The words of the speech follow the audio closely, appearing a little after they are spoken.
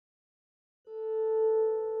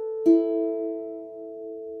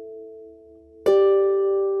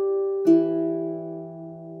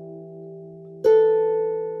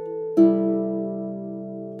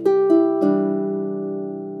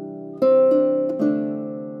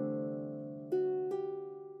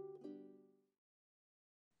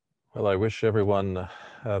Well, I wish everyone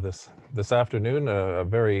this afternoon a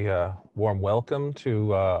very warm welcome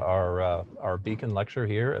to our Beacon lecture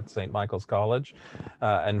here at St. Michael's College,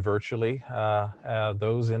 and virtually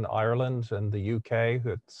those in Ireland and the UK.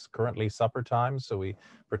 It's currently supper time, so we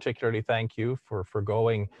particularly thank you for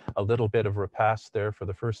forgoing a little bit of repast there for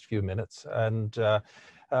the first few minutes. And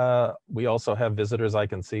we also have visitors I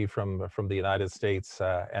can see from the United States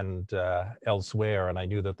and elsewhere, and I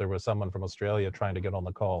knew that there was someone from Australia trying to get on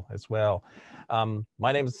the call as well.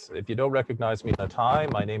 My name's, if you don't recognize me in a tie,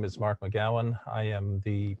 my name is Mark McGowan. I am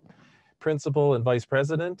the principal and vice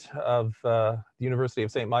president of the University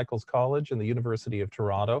of St. Michael's College and the University of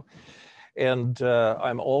Toronto. And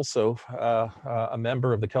I'm also a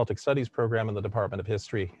member of the Celtic Studies program in the Department of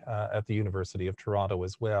History at the University of Toronto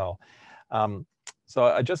as well. So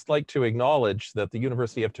I'd just like to acknowledge that the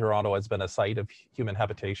University of Toronto has been a site of human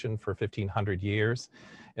habitation for 1,500 years.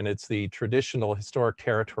 And it's the traditional historic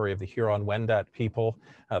territory of the Huron-Wendat people,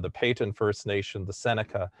 the Peyton First Nation, the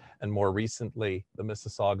Seneca, and more recently, the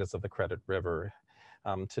Mississaugas of the Credit River.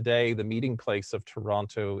 Today, the meeting place of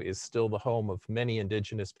Toronto is still the home of many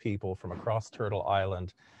Indigenous people from across Turtle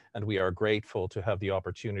Island, and we are grateful to have the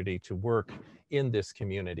opportunity to work in this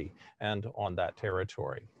community and on that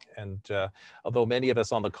territory. And although many of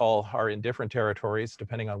us on the call are in different territories,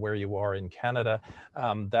 depending on where you are in Canada,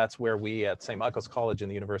 that's where we at St. Michael's College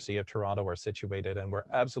and the University of Toronto are situated. And we're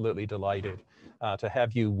absolutely delighted to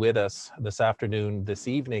have you with us this afternoon, this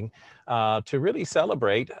evening, to really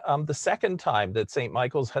celebrate the second time that St.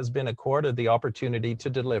 Michael's has been accorded the opportunity to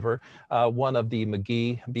deliver one of the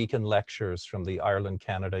McGee Beacon Lectures from the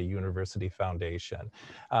Ireland-Canada University Foundation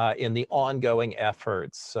in the ongoing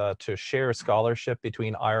efforts to share scholarship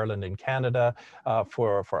between Ireland and Canada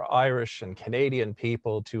for Irish and Canadian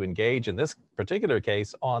people to engage, in this particular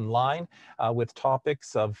case, online with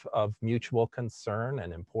topics of mutual concern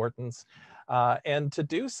and importance. And to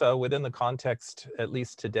do so within the context, at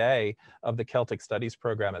least today, of the Celtic Studies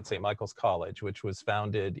program at St. Michael's College, which was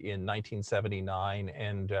founded in 1979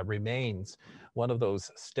 and remains one of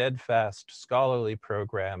those steadfast scholarly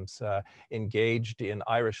programs engaged in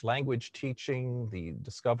Irish language teaching, the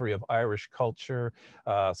discovery of Irish culture,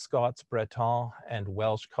 Scots, Breton, and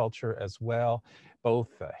Welsh culture as well,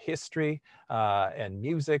 both history and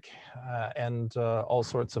music and all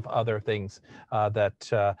sorts of other things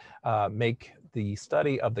that make the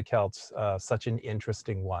study of the Celts such an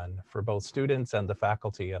interesting one for both students and the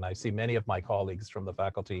faculty. And I see many of my colleagues from the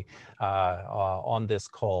faculty on this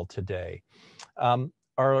call today.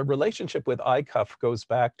 Our relationship with ICUF goes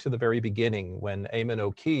back to the very beginning when Eamon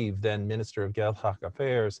O'Keefe, then Minister of Gaeltacht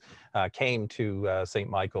Affairs, came to St.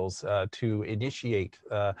 Michael's to initiate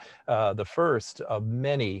the first of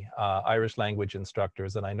many Irish language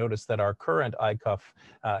instructors. And I noticed that our current ICUF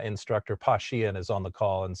instructor, Pa Sheehan, is on the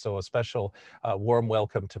call. And so a special warm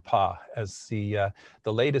welcome to Pa as the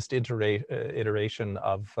latest iteration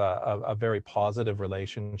of a very positive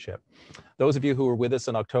relationship. Those of you who were with us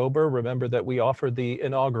in October, remember that we offered the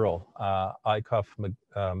inaugural ICUF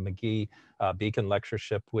McGee Beacon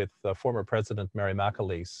Lectureship with former President Mary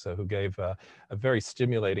McAleese, who gave a very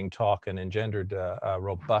stimulating talk and engendered a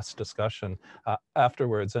robust discussion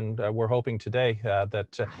afterwards. And we're hoping today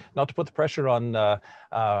that, not to put the pressure on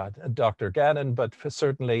Dr. Gannon, but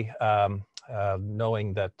certainly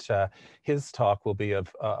knowing that his talk will be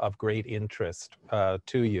of great interest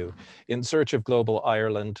to you. In Search of Global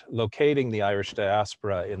Ireland, Locating the Irish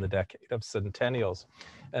Diaspora in the Decade of Centennials.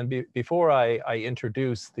 And before I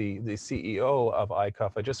introduce the CEO of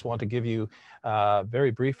ICUF, I just want to give you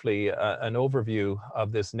very briefly an overview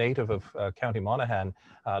of this native of County Monaghan,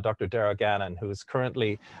 Dr. Darragh Gannon, who is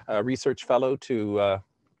currently a research fellow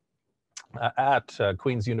at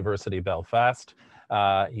Queen's University, Belfast.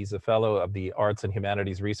 He's a fellow of the Arts and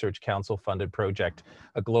Humanities Research Council funded project,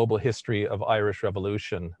 A Global History of Irish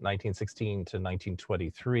Revolution, 1916 to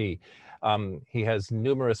 1923. He has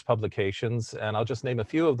numerous publications, and I'll just name a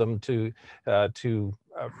few of them to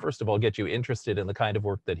first of all, get you interested in the kind of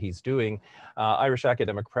work that he's doing. Irish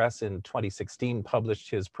Academic Press in 2016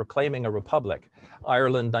 published his Proclaiming a Republic,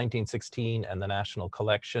 Ireland 1916 and the National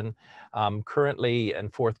Collection. Currently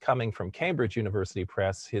and forthcoming from Cambridge University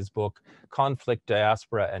Press, his book, Conflict,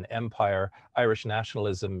 Diaspora and Empire, Irish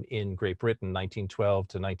Nationalism in Great Britain, 1912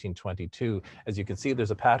 to 1922. As you can see,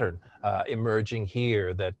 there's a pattern emerging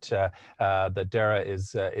here that Darragh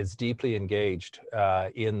is deeply engaged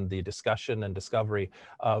in the discussion and discovery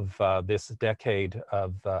of this decade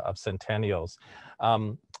of centennials.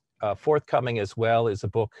 Forthcoming as well is a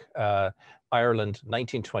book, Ireland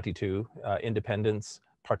 1922, Independence,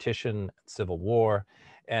 Partition, Civil War.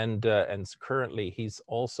 And currently he's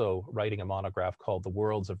also writing a monograph called The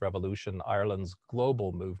Worlds of Revolution, Ireland's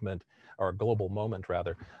Global Movement, or Global Moment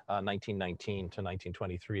rather, 1919 to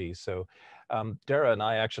 1923. So Darragh and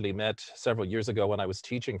I actually met several years ago when I was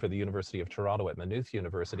teaching for the University of Toronto at Maynooth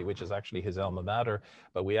University, which is actually his alma mater.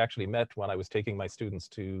 But we actually met when I was taking my students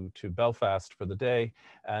to Belfast for the day,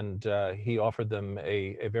 and he offered them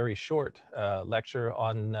a very short lecture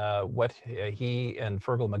on what he and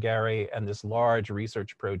Fergal McGarry and this large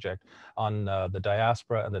research project on the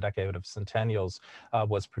diaspora and the decade of centennials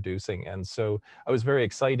was producing. And so I was very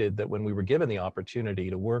excited that when we were given the opportunity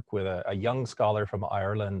to work with a young scholar from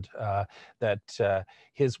Ireland, that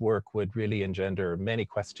his work would really engender many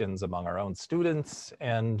questions among our own students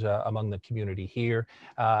and among the community here,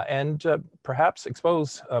 and perhaps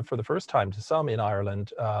expose for the first time to some in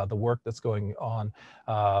Ireland the work that's going on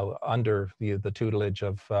under the tutelage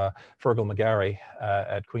of Fergal McGarry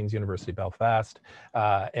at Queen's University Belfast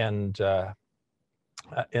and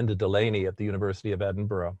Enda Delaney at the University of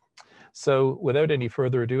Edinburgh. So without any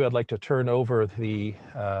further ado, I'd like to turn over the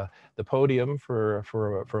podium for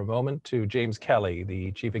a moment to James Kelly,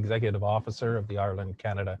 the Chief Executive Officer of the Ireland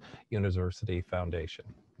Canada University Foundation.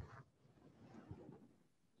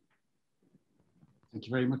 Thank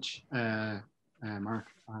you very much, Mark.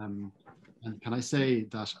 And can I say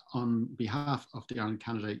that on behalf of the Ireland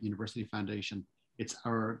Canada University Foundation, it's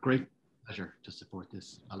our great pleasure to support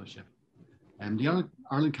this fellowship. The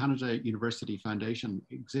Ireland Canada University Foundation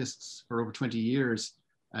exists for over 20 years,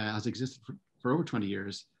 has existed for over 20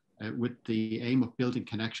 years with the aim of building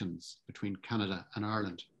connections between Canada and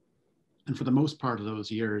Ireland. And for the most part of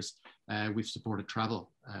those years, we've supported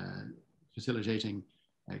travel, facilitating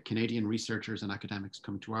Canadian researchers and academics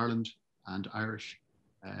coming to Ireland and Irish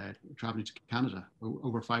traveling to Canada.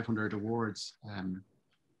 Over 500 awards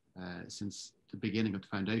since the beginning of the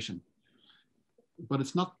foundation. But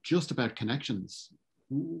it's not just about connections.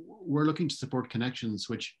 We're looking to support connections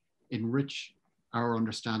which enrich our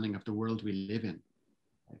understanding of the world we live in.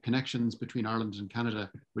 Connections between Ireland and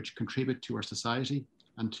Canada which contribute to our society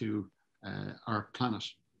and to our planet.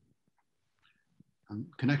 And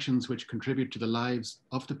connections which contribute to the lives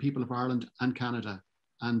of the people of Ireland and Canada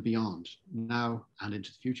and beyond, now and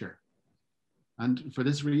into the future. And for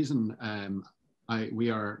this reason,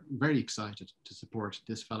 we are very excited to support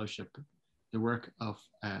this fellowship. The work of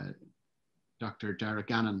Dr. Darragh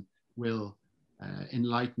Gannon will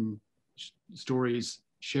enlighten stories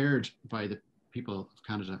shared by the people of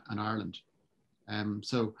Canada and Ireland.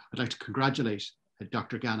 So I'd like to congratulate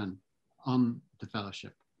Dr. Gannon on the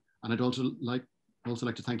fellowship. And I'd also like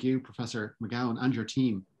to thank you, Professor McGowan, and your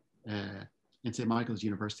team in St. Michael's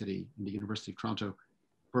University, in the University of Toronto,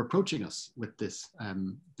 for approaching us with this,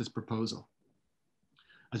 this proposal.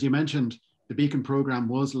 As you mentioned, the Beacon programme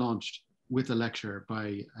was launched with a lecture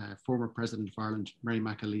by former President of Ireland, Mary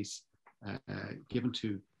McAleese, given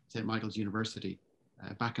to St. Michael's University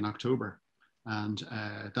back in October. And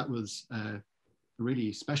that was a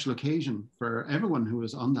really special occasion for everyone who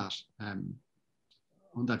was on that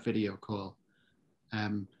video call.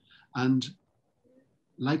 And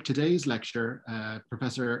like today's lecture,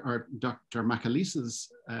 Dr.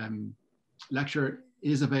 McAleese's lecture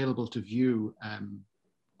is available to view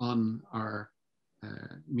on our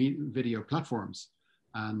video platforms,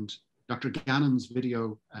 and Dr. Gannon's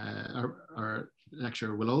video, our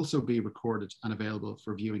lecture, will also be recorded and available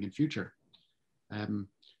for viewing in future. And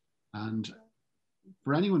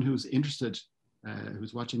for anyone who's interested,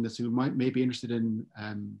 who's watching this, who may be interested in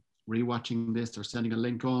rewatching this or sending a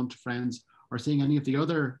link on to friends, or seeing any of the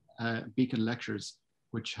other Beacon lectures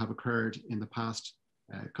which have occurred in the past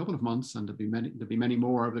couple of months, and there'll be many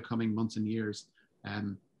more over the coming months and years.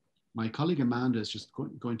 My colleague Amanda is just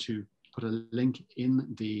going to put a link in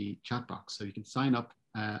the chat box, so you can sign up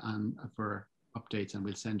for updates, and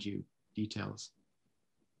we'll send you details.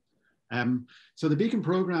 So the Beacon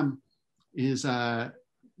programme is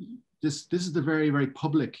this is the very, very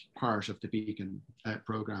public part of the Beacon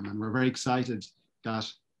programme, and we're very excited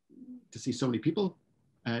to see so many people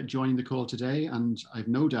joining the call today, and I've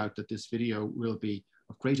no doubt that this video will be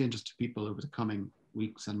of great interest to people over the coming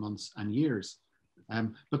weeks and months and years.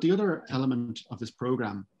 But the other element of this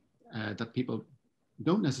program that people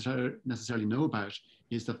don't necessarily know about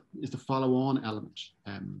is the follow-on element.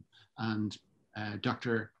 And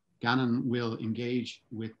Dr. Gannon will engage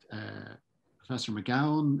with Professor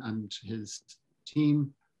McGowan and his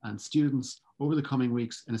team and students over the coming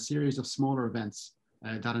weeks in a series of smaller events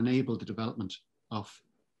that enable the development of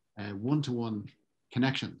one-to-one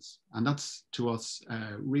connections. And that's, to us,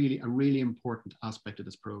 really a really important aspect of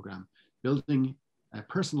this program, building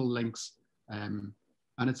personal links. And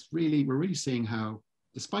we're really seeing how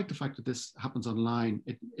despite the fact that this happens online,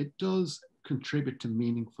 it does contribute to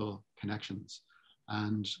meaningful connections,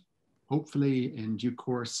 and hopefully in due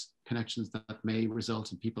course, connections that may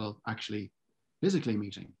result in people actually physically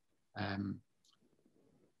meeting.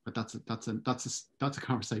 But that's a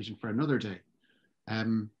conversation for another day.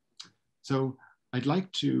 So I'd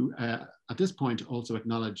like to, at this point, also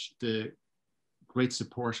acknowledge the great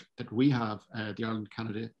support that we have, the Ireland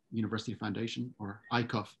Canada University Foundation, or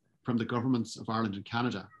ICUF, from the governments of Ireland and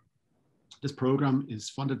Canada. This program is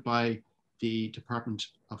funded by the Department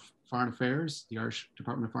of Foreign Affairs, the Irish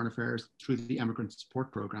Department of Foreign Affairs, through the Immigrant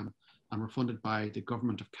Support Program, and we're funded by the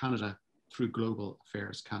Government of Canada through Global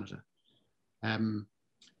Affairs Canada.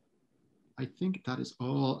 I think that is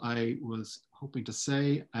all I was hoping to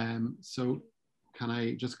say. So can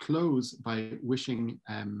I just close by wishing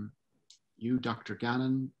you, Dr.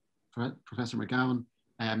 Gannon, Professor McGowan,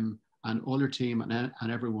 and all your team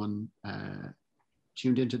and everyone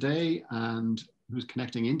tuned in today and who's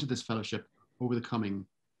connecting into this fellowship over the coming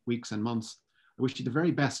weeks and months. I wish you the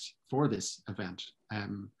very best for this event.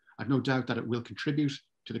 I've no doubt that it will contribute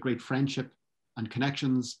to the great friendship and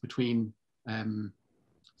connections between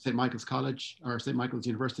St. Michael's College, or St. Michael's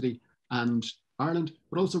University, and Ireland,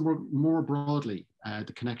 but also more broadly,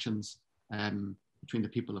 the connections between the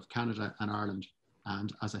people of Canada and Ireland,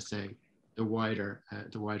 and as I say, the wider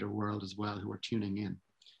world as well, who are tuning in.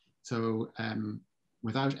 So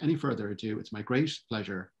without any further ado, it's my great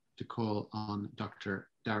pleasure to call on Dr.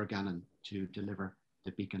 Darragh Gannon to deliver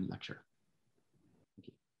the Beacon Lecture. Thank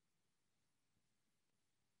you.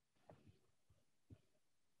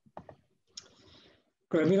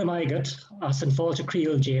 Gramila Maigat, as an fáilte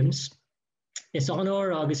Creole James. It's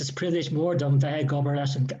honor agus is privilege mór dom bheith gobar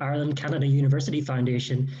leis an Ireland Canada University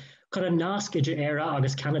Foundation chun an nasc idir éire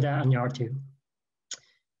agus Canada an Neartú.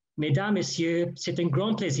 Mesdames, Messieurs, c'est un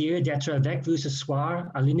grand plaisir d'être avec vous ce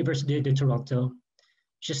soir à l'Université de Toronto.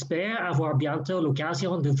 J'espère avoir bientôt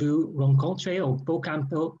l'occasion de vous rencontrer au beau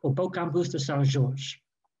campus de Saint-Georges.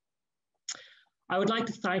 I would like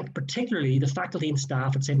to thank particularly the faculty and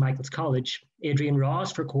staff at St. Michael's College, Adrian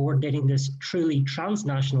Ross, for coordinating this truly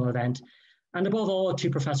transnational event, and above all to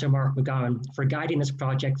Professor Mark McGowan for guiding this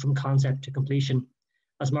project from concept to completion.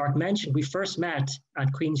 As Mark mentioned, we first met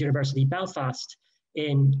at Queen's University Belfast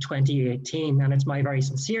in 2018, and it's my very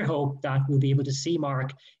sincere hope that we'll be able to see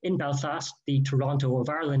Mark in Belfast, the Toronto of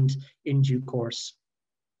Ireland, in due course.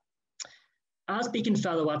 As Beacon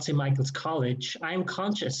Fellow at St. Michael's College, I am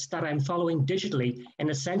conscious that I'm following digitally in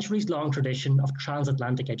a centuries-long tradition of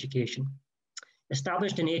transatlantic education.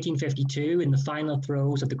 Established in 1852 in the final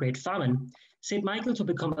throes of the Great Famine, St. Michael's will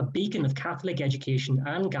become a beacon of Catholic education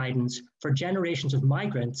and guidance for generations of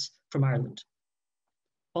migrants from Ireland.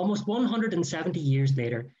 Almost 170 years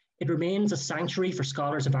later, it remains a sanctuary for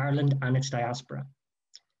scholars of Ireland and its diaspora.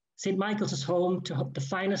 St. Michael's is home to the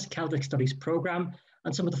finest Celtic Studies programme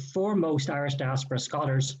and some of the foremost Irish diaspora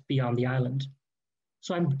scholars beyond the island.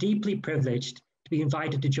 So I'm deeply privileged to be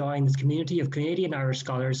invited to join this community of Canadian Irish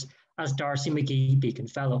scholars as Darcy McGee Beacon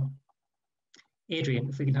Fellow. Adrian,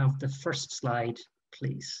 if we can have the first slide,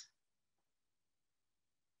 please.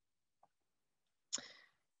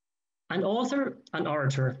 An author, an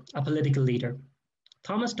orator, a political leader,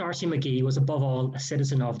 Thomas Darcy McGee was above all a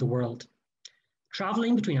citizen of the world.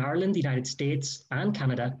 Travelling between Ireland, the United States, and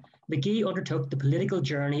Canada, McGee undertook the political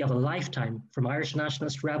journey of a lifetime from Irish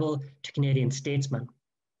nationalist rebel to Canadian statesman.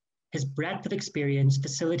 His breadth of experience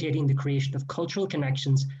facilitating the creation of cultural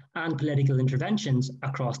connections and political interventions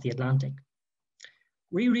across the Atlantic.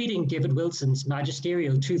 Rereading David Wilson's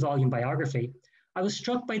magisterial 2-volume biography, I was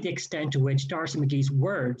struck by the extent to which Darcy McGee's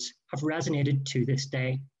words have resonated to this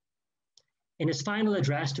day. In his final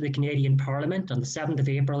address to the Canadian Parliament on the 7th of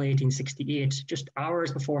April, 1868, just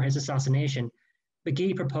hours before his assassination,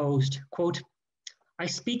 McGee proposed, quote, "I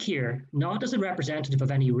speak here not as a representative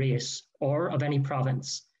of any race or of any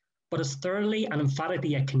province, but as thoroughly and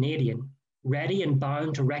emphatically a Canadian, ready and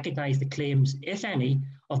bound to recognise the claims, if any,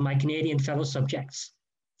 of my Canadian fellow subjects,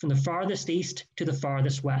 from the farthest east to the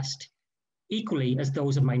farthest west, equally as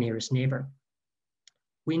those of my nearest neighbour.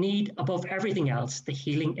 We need, above everything else, the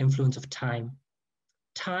healing influence of time.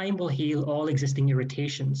 Time will heal all existing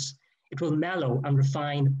irritations. It will mellow and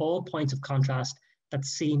refine all points of contrast that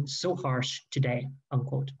seem so harsh today,"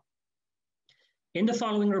 unquote. In the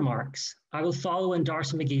following remarks, I will follow in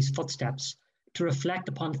Darcy McGee's footsteps to reflect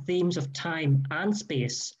upon themes of time and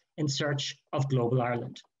space in search of global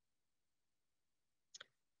Ireland.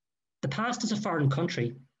 The past is a foreign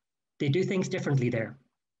country. They do things differently there.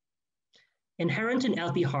 Inherent in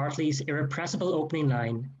L.P. Hartley's irrepressible opening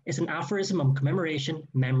line is an aphorism on commemoration,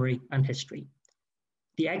 memory, and history.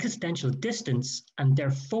 the existential distance and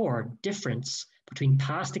therefore difference between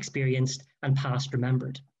past experienced and past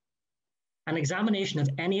remembered. An examination of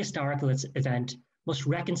any historical event must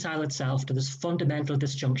reconcile itself to this fundamental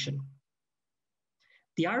disjunction.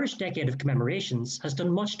 The Irish Decade of Commemorations has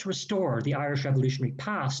done much to restore the Irish revolutionary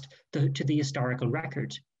past to the historical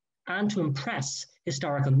record and to impress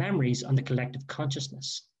historical memories on the collective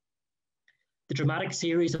consciousness. The dramatic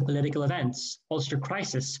series of political events, Ulster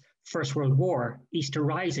Crisis, First World War, Easter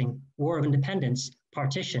Rising, War of Independence,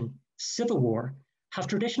 Partition, Civil War, have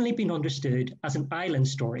traditionally been understood as an island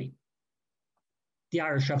story. The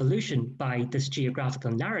Irish Revolution, by this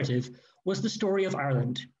geographical narrative, was the story of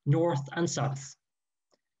Ireland, North and South.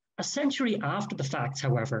 A century after the facts,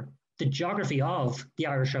 however, the geography of the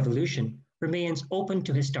Irish Revolution remains open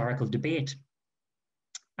to historical debate.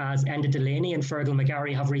 As Enda Delaney and Fergal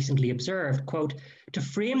McGarry have recently observed, quote, to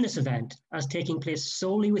frame this event as taking place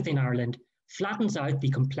solely within Ireland flattens out the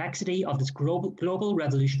complexity of this global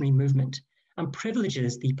revolutionary movement and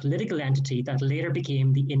privileges the political entity that later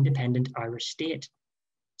became the independent Irish state.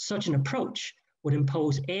 Such an approach would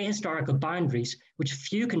impose ahistorical boundaries which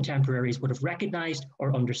few contemporaries would have recognized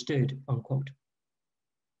or understood, unquote.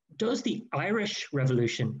 Does the Irish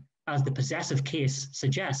Revolution, as the possessive case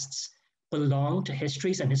suggests, belong to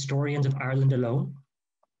histories and historians of Ireland alone?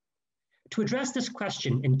 To address this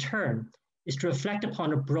question in turn is to reflect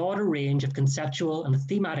upon a broader range of conceptual and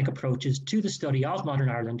thematic approaches to the study of modern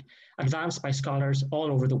Ireland advanced by scholars all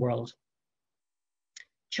over the world.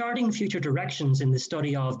 Charting future directions in the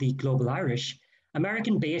study of the global Irish,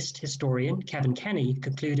 American-based historian Kevin Kenny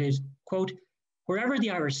concluded, quote, wherever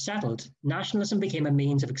the Irish settled, nationalism became a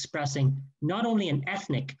means of expressing not only an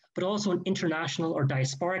ethnic, but also an international or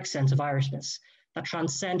diasporic sense of Irishness that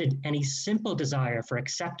transcended any simple desire for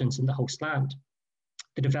acceptance in the host land.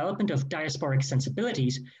 The development of diasporic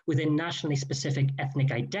sensibilities within nationally specific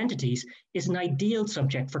ethnic identities is an ideal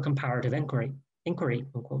subject for comparative inquiry,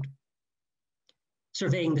 unquote.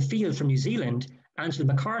 Surveying the field from New Zealand, Angela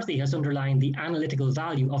McCarthy has underlined the analytical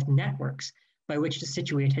value of networks by which to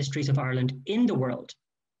situate histories of Ireland in the world.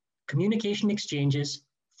 Communication exchanges,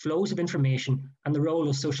 flows of information, and the role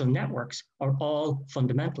of social networks are all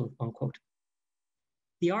fundamental, unquote.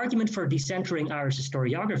 The argument for decentering Irish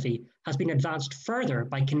historiography has been advanced further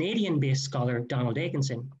by Canadian-based scholar Donald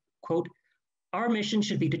Akinson, quote, our mission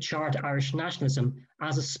should be to chart Irish nationalism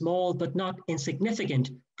as a small but not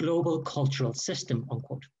insignificant global cultural system,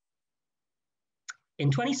 unquote. In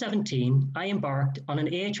 2017, I embarked on an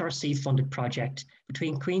AHRC-funded project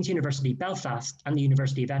between Queen's University Belfast and the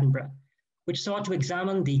University of Edinburgh, which sought to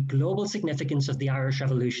examine the global significance of the Irish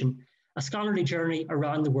Revolution, a scholarly journey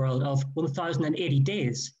around the world of 1,080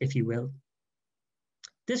 days, if you will.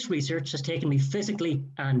 This research has taken me physically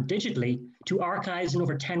and digitally to archives in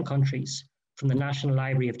over 10 countries, from the National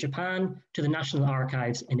Library of Japan to the National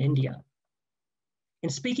Archives in India. In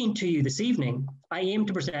speaking to you this evening, I aim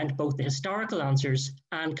to present both the historical answers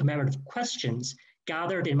and commemorative questions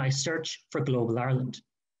gathered in my search for global Ireland.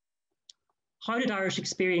 How did Irish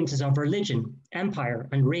experiences of religion, empire,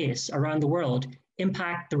 and race around the world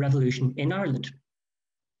impact the revolution in Ireland?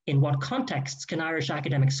 In what contexts can Irish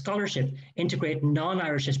academic scholarship integrate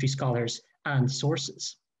non-Irish history scholars and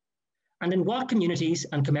sources? And in what communities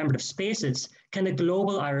and commemorative spaces can the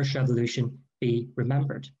global Irish Revolution be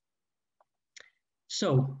remembered?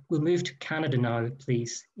 So we'll move to Canada now,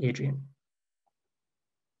 please, Adrian.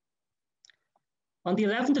 On the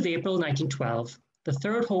 11th of April, 1912, the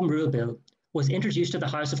Third Home Rule Bill was introduced to the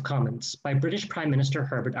House of Commons by British Prime Minister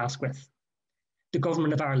Herbert Asquith. The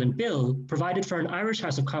Government of Ireland Bill provided for an Irish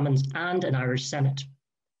House of Commons and an Irish Senate.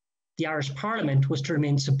 The Irish Parliament was to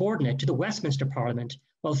remain subordinate to the Westminster Parliament,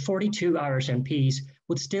 while 42 Irish MPs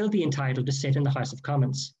would still be entitled to sit in the House of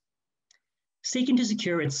Commons. Seeking to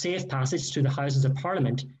secure its safe passage through the Houses of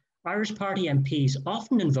Parliament, Irish Party MPs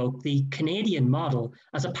often invoked the Canadian model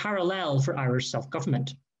as a parallel for Irish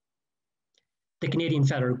self-government. The Canadian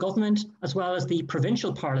federal government, as well as the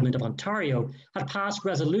provincial Parliament of Ontario, had passed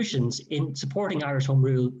resolutions in supporting Irish Home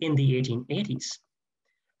Rule in the 1880s.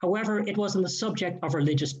 However, it was on the subject of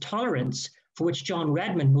religious tolerance for which John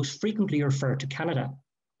Redmond most frequently referred to Canada.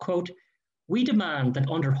 Quote, we demand that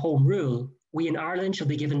under Home Rule, we in Ireland shall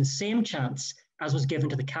be given the same chance as was given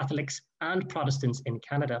to the Catholics and Protestants in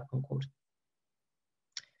Canada, unquote.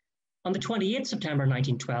 On the 28th September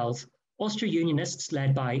 1912, Ulster Unionists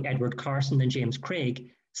led by Edward Carson and James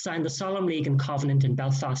Craig signed the Solemn League and Covenant in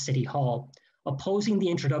Belfast City Hall, opposing the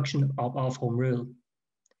introduction of Home Rule.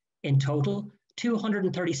 In total,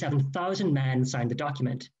 237,000 men signed the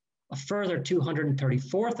document. A further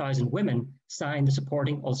 234,000 women signed the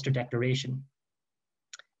supporting Ulster Declaration.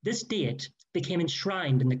 This date became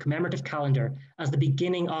enshrined in the commemorative calendar as the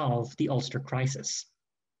beginning of the Ulster Crisis.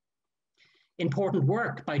 Important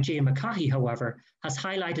work by Jane McGee, however, has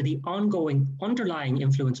highlighted the ongoing underlying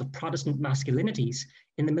influence of Protestant masculinities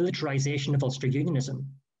in the militarization of Ulster Unionism.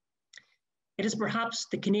 It is perhaps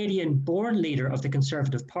the Canadian-born leader of the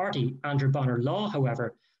Conservative Party, Andrew Bonar Law,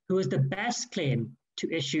 however, who has the best claim to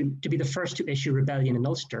be the first to issue rebellion in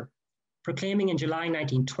Ulster, proclaiming in July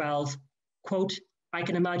 1912, quote, "I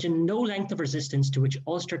can imagine no length of resistance to which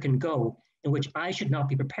Ulster can go in which I should not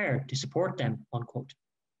be prepared to support them," unquote.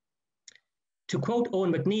 To quote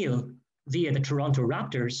Owen McNeill via the Toronto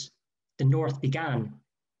Raptors, the North began.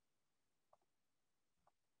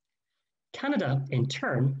 Canada, in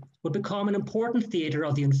turn, would become an important theatre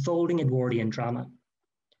of the unfolding Edwardian drama.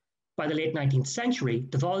 By the late 19th century,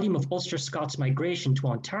 the volume of Ulster Scots migration to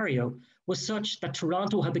Ontario was such that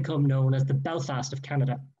Toronto had become known as the Belfast of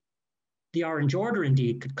Canada. The Orange Order,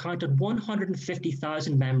 indeed, could count on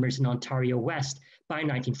 150,000 members in Ontario West by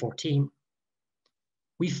 1914.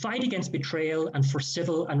 "We fight against betrayal and for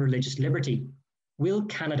civil and religious liberty. Will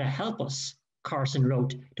Canada help us?" Carson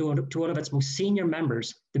wrote to one of its most senior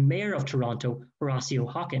members, the Mayor of Toronto, Horacio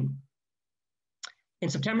Hockin. In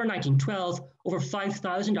September 1912, over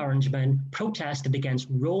 5,000 Orangemen protested against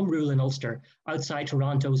Rome rule in Ulster outside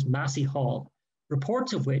Toronto's Massey Hall,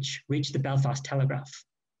 reports of which reached the Belfast Telegraph.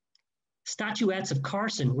 Statuettes of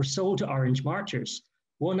Carson were sold to Orange marchers,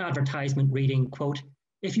 one advertisement reading, quote,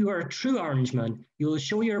 "If you are a true Orangeman, you will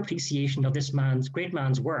show your appreciation of this great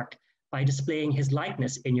man's work by displaying his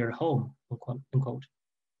likeness in your home," unquote.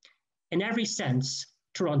 In every sense,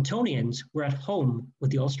 Torontonians were at home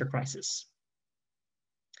with the Ulster Crisis.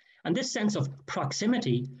 And this sense of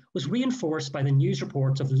proximity was reinforced by the news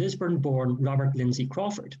reports of Lisburn-born Robert Lindsay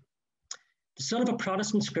Crawford. The son of a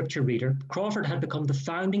Protestant scripture reader, Crawford had become the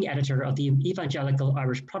founding editor of the evangelical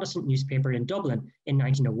Irish Protestant newspaper in Dublin in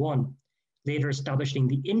 1901, later establishing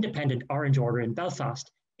the independent Orange Order in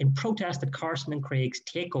Belfast in protest at Carson and Craig's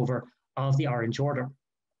takeover of the Orange Order.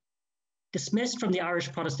 Dismissed from the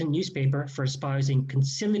Irish Protestant newspaper for espousing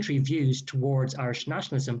conciliatory views towards Irish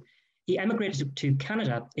nationalism, he emigrated to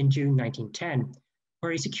Canada in June 1910,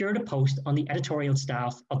 where he secured a post on the editorial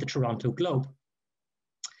staff of the Toronto Globe.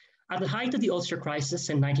 At the height of the Ulster Crisis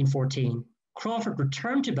in 1914, Crawford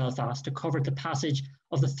returned to Belfast to cover the passage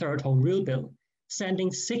of the Third Home Rule Bill,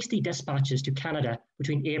 sending 60 dispatches to Canada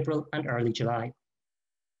between April and early July.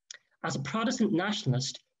 As a Protestant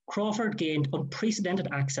nationalist, Crawford gained unprecedented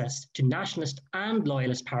access to nationalist and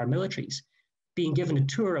loyalist paramilitaries, being given a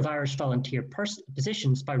tour of Irish volunteer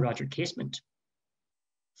positions by Roger Casement.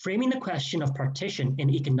 Framing the question of partition in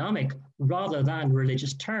economic rather than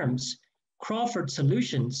religious terms, Crawford's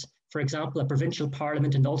solutions, for example, a provincial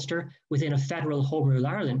parliament in Ulster within a federal Home Rule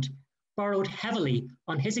Ireland, borrowed heavily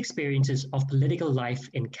on his experiences of political life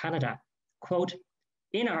in Canada. Quote,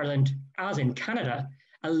 "In Ireland, as in Canada,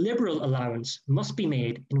 a liberal allowance must be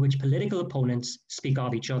made in which political opponents speak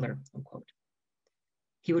of each other," unquote.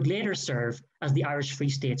 He would later serve as the Irish Free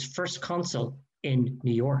State's first consul in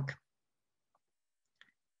New York.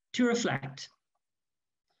 To reflect,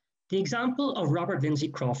 the example of Robert Lindsay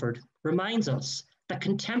Crawford reminds us that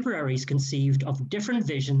contemporaries conceived of different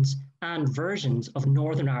visions and versions of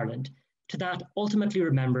Northern Ireland to that ultimately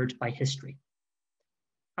remembered by history.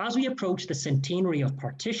 As we approach the centenary of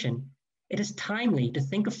partition, it is timely to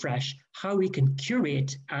think afresh how we can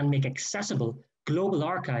curate and make accessible global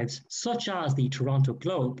archives such as the Toronto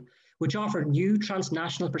Globe, which offer new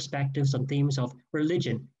transnational perspectives on themes of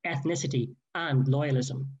religion, ethnicity, and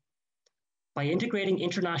loyalism. By integrating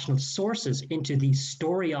international sources into the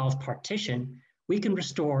story of partition, we can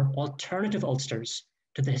restore alternative Ulsters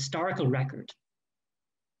to the historical record.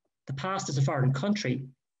 The past is a foreign country.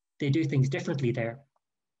 They do things differently there.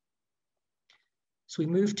 So we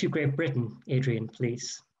move to Great Britain. Adrian,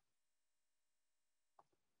 please.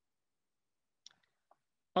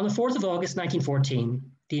 On the 4th of August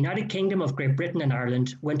 1914, the United Kingdom of Great Britain and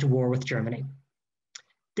Ireland went to war with Germany.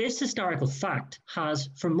 This historical fact has,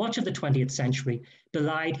 for much of the 20th century,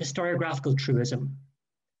 belied historiographical truism.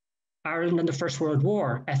 Ireland and the First World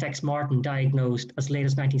War, F.X. Martin diagnosed as late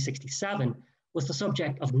as 1967, was the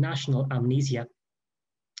subject of national amnesia.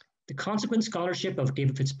 The consequent scholarship of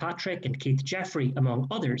David Fitzpatrick and Keith Jeffrey, among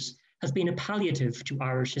others, has been a palliative to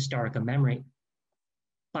Irish historical memory.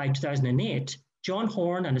 By 2008, John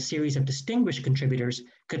Horne and a series of distinguished contributors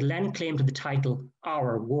could lend claim to the title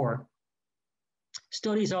Our War.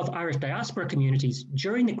 Studies of Irish diaspora communities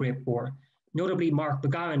during the Great War, notably Mark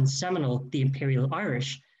McGowan's seminal The Imperial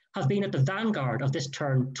Irish, have been at the vanguard of this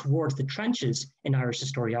turn towards the trenches in Irish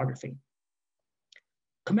historiography.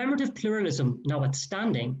 Commemorative pluralism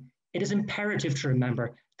notwithstanding, it is imperative to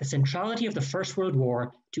remember the centrality of the First World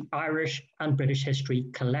War to Irish and British history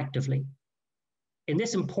collectively. In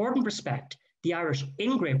this important respect, the Irish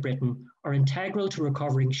in Great Britain are integral to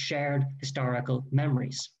recovering shared historical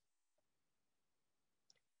memories.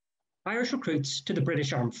 Irish recruits to the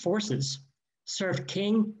British Armed Forces served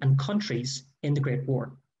king and countries in the Great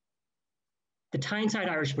War. The Tyneside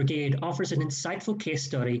Irish Brigade offers an insightful case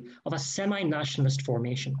study of a semi-nationalist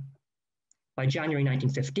formation. By January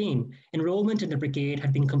 1915, enrolment in the brigade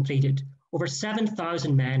had been completed, over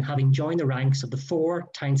 7,000 men having joined the ranks of the 4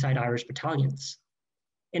 Tyneside Irish battalions.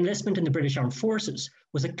 Enlistment in the British Armed Forces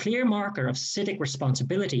was a clear marker of civic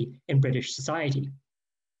responsibility in British society.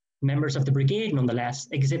 Members of the brigade, nonetheless,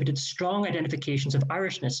 exhibited strong identifications of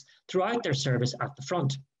Irishness throughout their service at the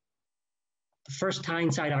front. The 1st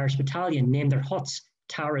Tyneside Irish Battalion named their huts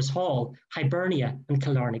Towers Hall, Hibernia, and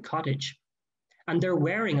Killarney Cottage. And their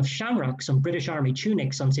wearing of shamrocks on British Army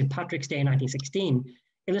tunics on St. Patrick's Day 1916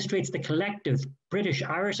 illustrates the collective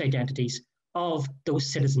British-Irish identities of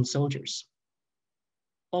those citizen soldiers.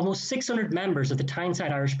 Almost 600 members of the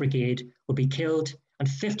Tyneside Irish Brigade would be killed and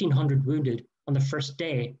 1,500 wounded on the first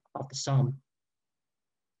day of the Somme.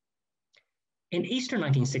 In Easter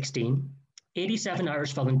 1916, 87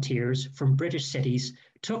 Irish volunteers from British cities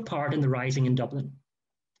took part in the rising in Dublin.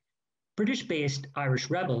 British-based Irish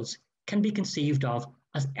rebels can be conceived of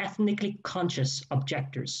as ethnically conscious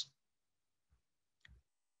objectors.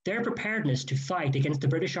 Their preparedness to fight against the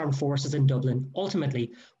British Armed Forces in Dublin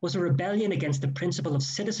ultimately was a rebellion against the principle of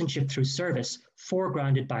citizenship through service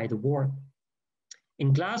foregrounded by the war.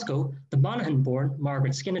 In Glasgow, the Monaghan-born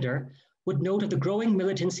Margaret Skinner would note of the growing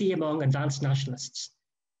militancy among advanced nationalists.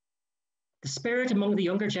 The spirit among the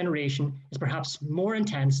younger generation is perhaps more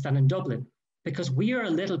intense than in Dublin because we are a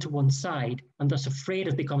little to one side and thus afraid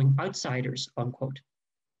of becoming outsiders, unquote.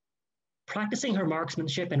 Practicing her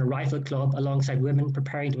marksmanship in a rifle club alongside women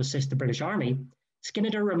preparing to assist the British Army,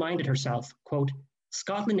 Skinner reminded herself, quote,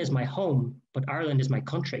 "Scotland is my home, but Ireland is my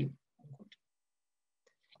country." Unquote.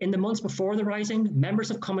 In the months before the rising, members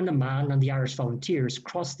of Common Man and the Irish Volunteers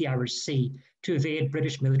crossed the Irish Sea to evade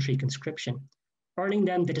British military conscription, earning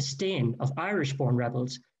them the disdain of Irish-born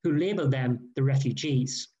rebels who labelled them the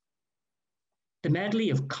refugees. The medley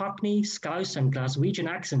of Cockney, Scouse and Glaswegian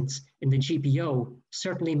accents in the GPO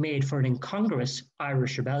certainly made for an incongruous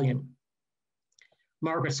Irish rebellion.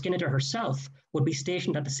 Margaret Skinner herself would be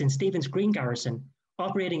stationed at the St. Stephen's Green garrison,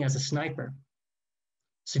 operating as a sniper.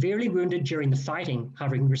 Severely wounded during the fighting,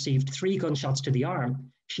 having received 3 gunshots to the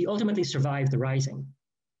arm, she ultimately survived the rising.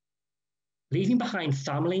 Leaving behind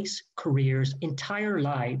families, careers, entire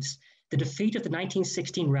lives, the defeat of the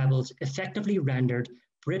 1916 rebels effectively rendered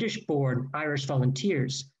British-born Irish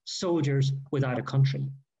volunteers soldiers without a country.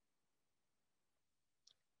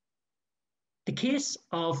 The case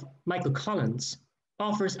of Michael Collins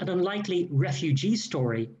offers an unlikely refugee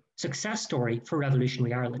success story for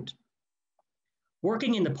revolutionary Ireland.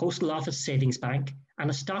 Working in the Postal Office Savings Bank and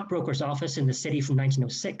a stockbroker's office in the city from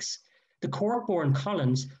 1906, the Cork-born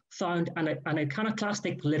Collins found an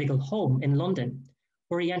iconoclastic political home in London,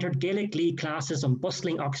 where he entered Gaelic League classes on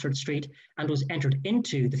bustling Oxford Street and was entered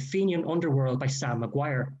into the Fenian underworld by Sam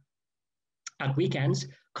Maguire. At weekends,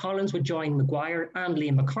 Collins would join Maguire and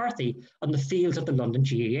Liam McCarthy on the fields of the London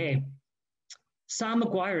GAA. Sam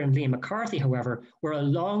Maguire and Liam McCarthy, however, were a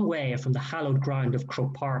long way from the hallowed ground of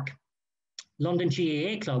Croke Park. London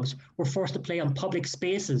GAA clubs were forced to play on public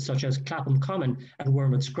spaces such as Clapham Common and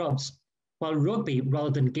Wormwood Scrubs, while rugby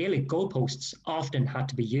rather than Gaelic goalposts often had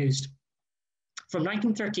to be used. From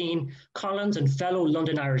 1913, Collins and fellow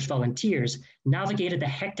London Irish volunteers navigated the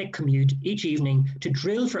hectic commute each evening to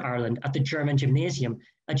drill for Ireland at the German gymnasium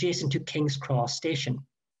adjacent to King's Cross Station.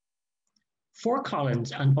 For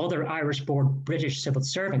Collins and other Irish-born British civil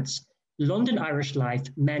servants, London Irish life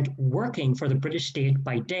meant working for the British state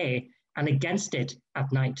by day and against it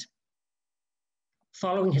at night.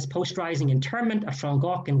 Following his post-rising internment at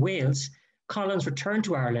Frongoch in Wales, Collins returned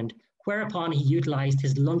to Ireland, whereupon he utilised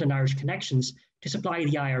his London Irish connections to supply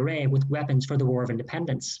the IRA with weapons for the War of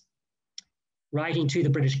Independence. Writing to the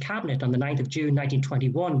British Cabinet on the 9th of June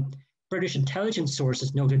 1921, British intelligence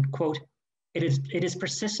sources noted, quote, it is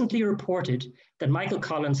persistently reported that Michael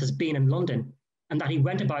Collins has been in London and that he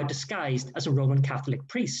went about disguised as a Roman Catholic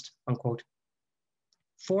priest, unquote.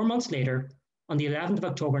 4 months later, on the 11th of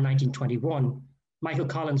October 1921, Michael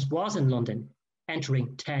Collins was in London,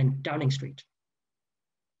 entering 10 Downing Street.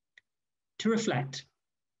 To reflect,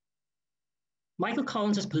 Michael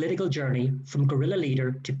Collins' political journey from guerrilla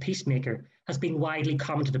leader to peacemaker has been widely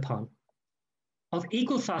commented upon. Of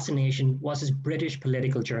equal fascination was his British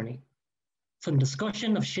political journey. from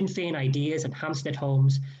discussion of Sinn Féin ideas in Hampstead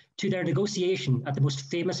homes to their negotiation at the most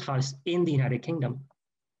famous house in the United Kingdom.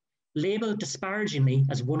 Labelled disparagingly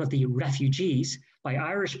as one of the refugees by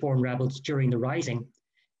Irish-born rebels during the Rising,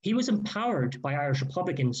 he was empowered by Irish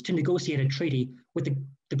Republicans to negotiate a treaty with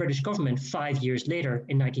the British government 5 years later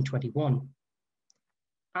in 1921.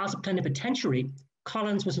 As a plenipotentiary,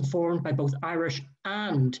 Collins was informed by both Irish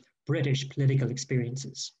and British political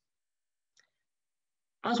experiences.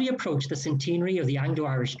 As we approach the centenary of the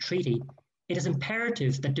Anglo-Irish Treaty, it is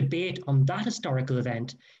imperative that debate on that historical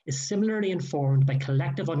event is similarly informed by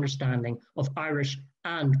collective understanding of Irish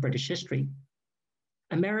and British history.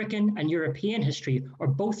 American and European history are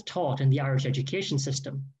both taught in the Irish education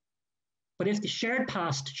system. But if the shared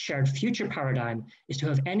past, shared future paradigm is to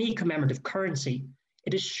have any commemorative currency,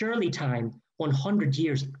 it is surely time, 100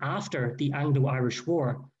 years after the Anglo-Irish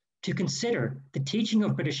War, to consider the teaching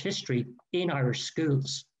of British history in Irish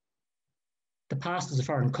schools. The past is a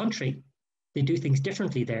foreign country. They do things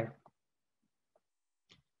differently there.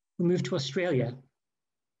 We move to Australia.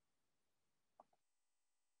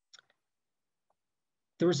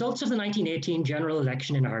 The results of the 1918 general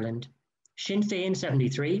election in Ireland, Sinn Féin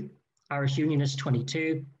 73, Irish Unionists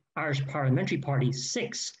 22, Irish Parliamentary Party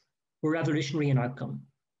 6, were revolutionary in outcome.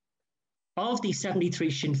 Of the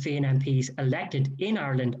 73 Sinn Féin MPs elected in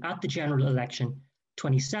Ireland at the general election,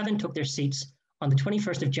 27 took their seats on the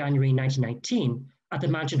 21st of January 1919 at the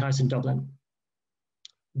Mansion House in Dublin.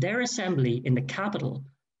 Their assembly in the capital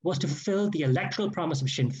was to fulfil the electoral promise of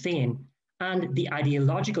Sinn Féin and the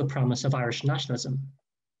ideological promise of Irish nationalism,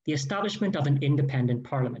 the establishment of an independent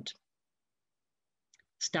parliament.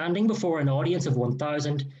 Standing before an audience of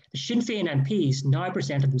 1,000, the Sinn Féin MPs now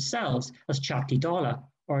presented themselves as Teachtaí Dála,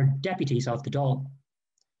 or deputies of the Dáil.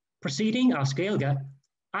 Proceeding as Gaeilge,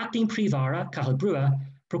 acting Príomh-Mhara Cathal Brugha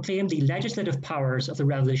proclaimed the legislative powers of the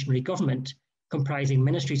revolutionary government, comprising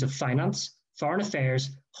ministries of finance, foreign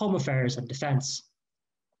affairs, home affairs, and defence.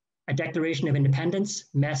 A declaration of independence,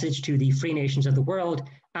 message to the free nations of the world,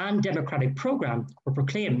 and democratic programme were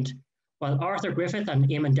proclaimed, while Arthur Griffith and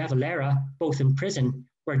Eamon de Valera, both in prison,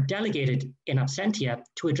 were delegated in absentia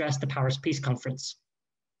to address the Paris Peace Conference.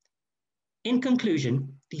 In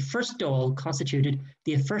conclusion, the first Dáil constituted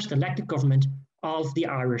the first elected government of the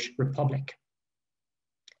Irish Republic.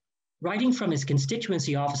 Writing from his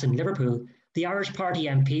constituency office in Liverpool, the Irish Party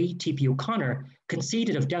MP, T.P. O'Connor,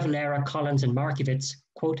 conceded of De Valera, Collins and Markievicz,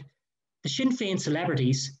 quote, "The Sinn Féin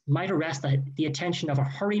celebrities might arrest the attention of a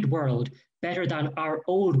hurried world better than our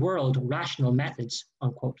old world rational methods,"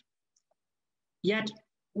 unquote. Yet,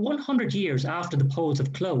 100 years after the polls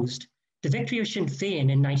have closed, the victory of Sinn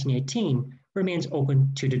Féin in 1918 remains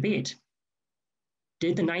open to debate.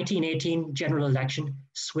 Did the 1918 general election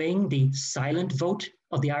swing the silent vote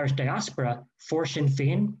of the Irish diaspora for Sinn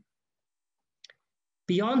Féin?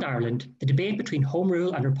 Beyond Ireland, the debate between Home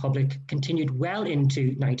Rule and Republic continued well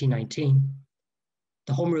into 1919.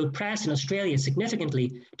 The Home Rule press in Australia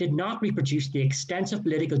significantly did not reproduce the extensive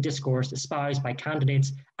political discourse espoused by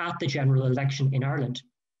candidates at the general election in Ireland.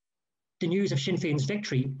 The news of Sinn Féin's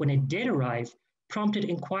victory, when it did arrive, prompted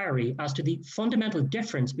inquiry as to the fundamental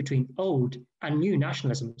difference between old and new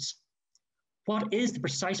nationalisms. What is the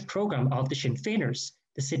precise programme of the Sinn Féiners?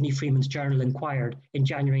 The Sydney Freeman's Journal inquired in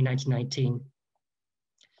January 1919.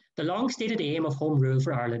 The long-stated aim of Home Rule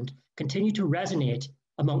for Ireland continued to resonate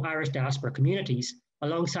among Irish diaspora communities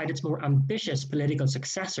alongside its more ambitious political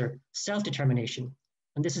successor, self-determination.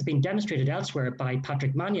 And this has been demonstrated elsewhere by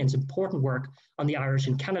Patrick Mannion's important work on the Irish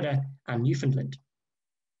in Canada and Newfoundland.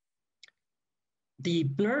 The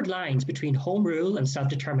blurred lines between Home Rule and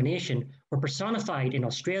self-determination were personified in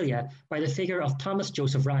Australia by the figure of Thomas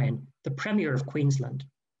Joseph Ryan, the Premier of Queensland.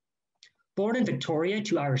 Born in Victoria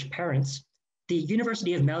to Irish parents, the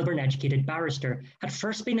University of Melbourne educated barrister had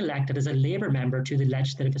first been elected as a Labour member to the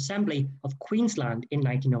Legislative Assembly of Queensland in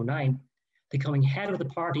 1909, becoming head of the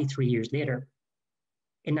party 3 years later.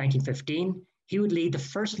 In 1915, he would lead the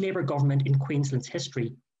first Labour government in Queensland's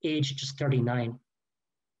history, aged just 39.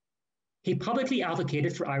 He publicly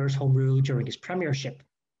advocated for Irish Home Rule during his premiership.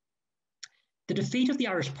 The defeat of the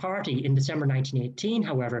Irish Party in December 1918,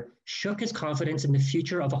 however, shook his confidence in the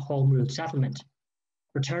future of a Home Rule settlement.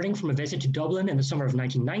 Returning from a visit to Dublin in the summer of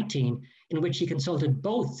 1919, in which he consulted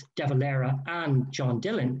both De Valera and John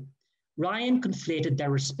Dillon, Ryan conflated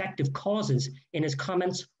their respective causes in his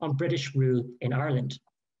comments on British rule in Ireland.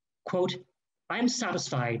 Quote, "I am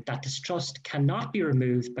satisfied that distrust cannot be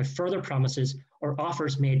removed by further promises or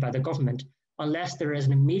offers made by the government unless there is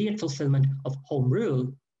an immediate fulfilment of Home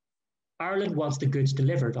Rule. Ireland wants the goods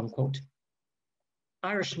delivered," unquote.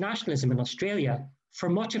 Irish nationalism in Australia, for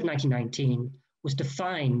much of 1919, was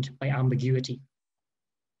defined by ambiguity.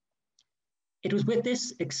 It was with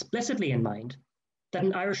this explicitly in mind that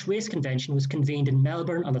an Irish Race Convention was convened in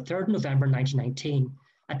Melbourne on the 3rd of November 1919,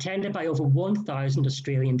 attended by over 1,000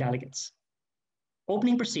 Australian delegates.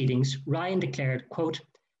 Opening proceedings, Ryan declared, quote,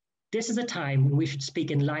 "This is a time when we should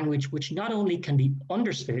speak in language which not only can be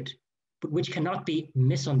understood, but which cannot be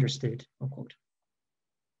misunderstood," unquote.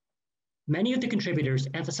 Many of the contributors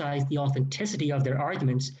emphasized the authenticity of their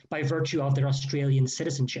arguments by virtue of their Australian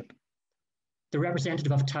citizenship. The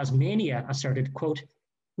representative of Tasmania asserted, quote,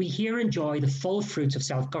 "We here enjoy the full fruits of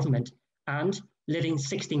self-government and, living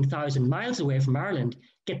 16,000 miles away from Ireland,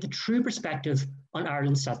 get the true perspective on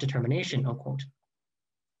Ireland's self-determination," unquote.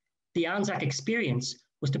 The Anzac experience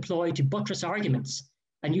was deployed to buttress arguments,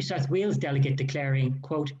 a New South Wales delegate declaring,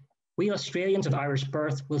 quote, "We Australians of Irish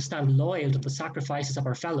birth will stand loyal to the sacrifices of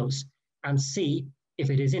our fellows and see, if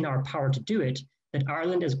it is in our power to do it, that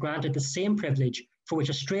Ireland is granted the same privilege for which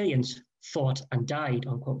Australians fought and died,"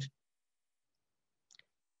 unquote.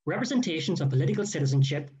 Representations of political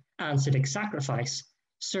citizenship and civic sacrifice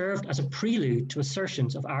served as a prelude to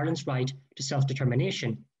assertions of Ireland's right to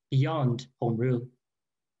self-determination beyond Home Rule.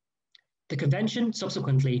 The convention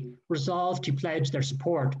subsequently resolved to pledge their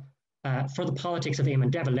support for the politics of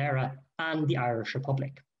Eamon de Valera and the Irish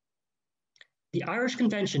Republic. The Irish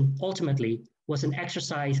Convention ultimately was an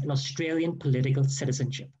exercise in Australian political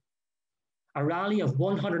citizenship. A rally of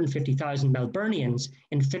 150,000 Melburnians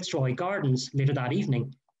in Fitzroy Gardens later that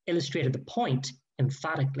evening illustrated the point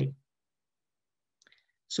emphatically.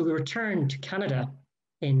 So we return to Canada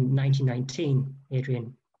in 1919.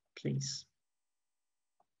 Adrian, please.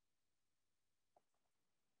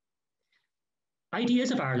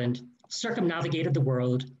 Ideas of Ireland circumnavigated the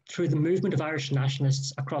world through the movement of Irish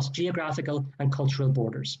nationalists across geographical and cultural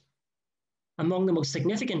borders. Among the most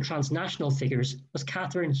significant transnational figures was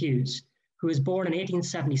Catherine Hughes, who was born in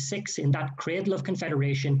 1876 in that cradle of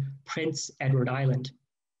Confederation, Prince Edward Island.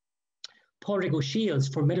 Padraig O'Shiel's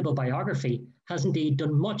formidable biography has indeed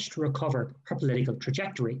done much to recover her political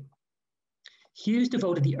trajectory. Hughes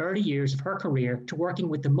devoted the early years of her career to working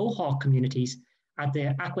with the Mohawk communities at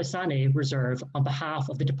the Akwesasne Reserve on behalf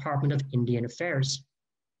of the Department of Indian Affairs.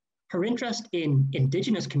 Her interest in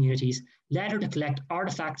Indigenous communities led her to collect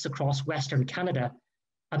artifacts across Western Canada,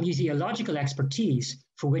 a museological expertise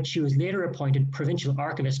for which she was later appointed Provincial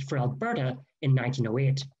Archivist for Alberta in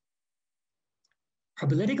 1908. Her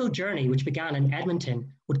political journey, which began in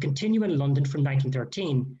Edmonton, would continue in London from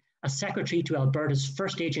 1913 as secretary to Alberta's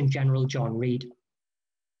First Agent General John Reid.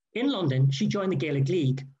 In London, she joined the Gaelic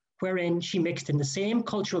League, wherein she mixed in the same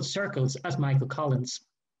cultural circles as Michael Collins.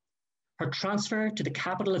 Her transfer to the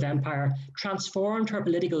capital of empire transformed her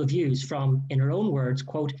political views from, in her own words,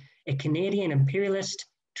 quote, "a Canadian imperialist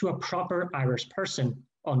to a proper Irish person,"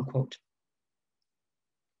 unquote.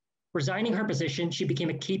 Resigning her position, she became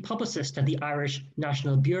a key publicist at the Irish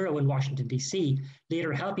National Bureau in Washington, D.C.,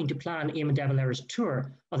 later helping to plan Eamon de Valera's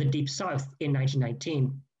tour of the Deep South in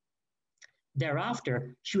 1919.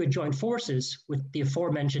 Thereafter, she would join forces with the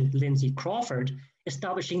aforementioned Lindsay Crawford,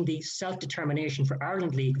 establishing the Self-Determination for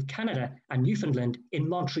Ireland League of Canada and Newfoundland in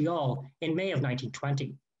Montreal in May of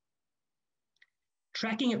 1920.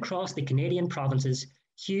 Trekking across the Canadian provinces,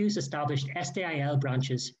 Hughes established SDIL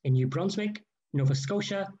branches in New Brunswick, Nova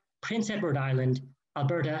Scotia, Prince Edward Island,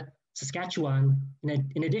 Alberta, Saskatchewan,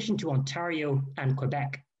 in addition to Ontario and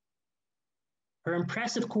Quebec. Her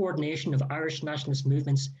impressive coordination of Irish nationalist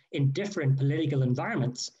movements in different political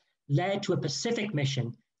environments led to a Pacific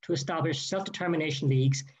mission to establish self-determination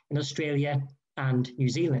leagues in Australia and New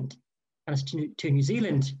Zealand. And it's to New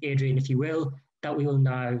Zealand, Adrian, if you will, that we will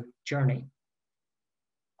now journey.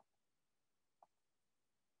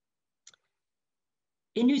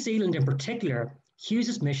 In New Zealand in particular,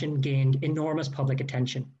 Hughes's mission gained enormous public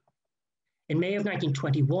attention. In May of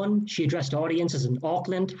 1921, she addressed audiences in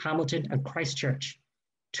Auckland, Hamilton, and Christchurch.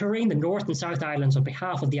 Touring the North and South Islands on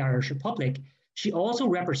behalf of the Irish Republic, she also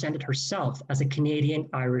represented herself as a Canadian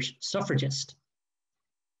Irish suffragist.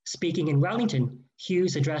 Speaking in Wellington,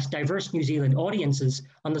 Hughes addressed diverse New Zealand audiences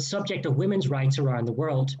on the subject of women's rights around the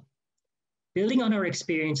world. Building on her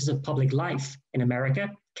experiences of public life in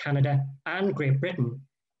America, Canada, and Great Britain,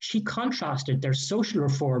 she contrasted their social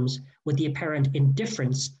reforms with the apparent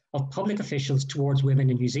indifference of public officials towards women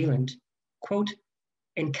in New Zealand. Quote,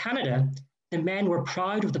 "In Canada, the men were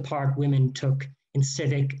proud of the part women took in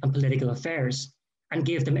civic and political affairs and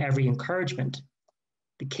gave them every encouragement.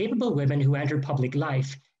 The capable women who entered public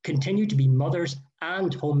life continued to be mothers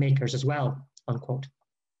and homemakers as well," unquote.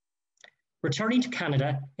 Returning to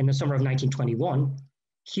Canada in the summer of 1921,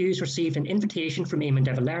 Hughes received an invitation from Eamon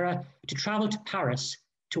de Valera to travel to Paris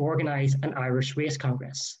to organise an Irish race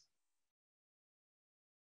congress.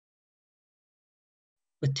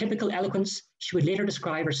 With typical eloquence, she would later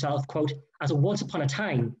describe herself, quote, as a once upon a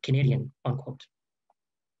time Canadian, unquote.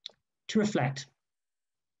 To reflect,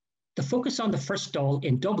 the focus on the first stall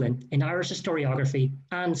in Dublin in Irish historiography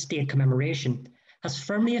and state commemoration has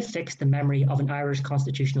firmly affixed the memory of an Irish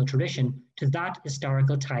constitutional tradition to that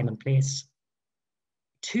historical time and place.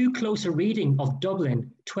 Too close a reading of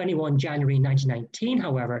Dublin 21 January 1919,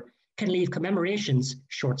 however, can leave commemorations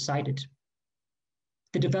short-sighted.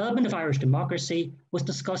 The development of Irish democracy was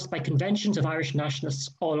discussed by conventions of Irish nationalists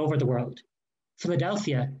all over the world.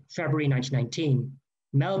 Philadelphia, February 1919,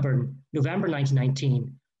 Melbourne, November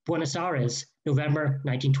 1919, Buenos Aires, November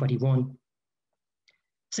 1921.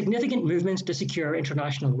 Significant movements to secure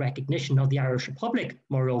international recognition of the Irish Republic,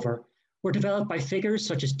 moreover, were developed by figures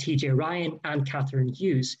such as T.J. Ryan and Catherine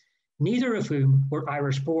Hughes, neither of whom were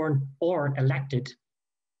Irish-born or elected.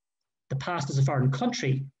 The past is a foreign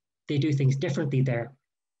country. They do things differently there.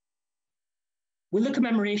 Will the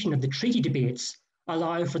commemoration of the treaty debates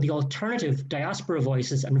allow for the alternative diaspora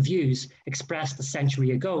voices and views expressed a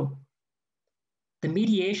century ago? The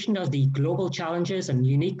mediation of the global challenges and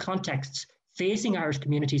unique contexts facing Irish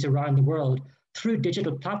communities around the world through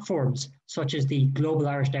digital platforms such as the Global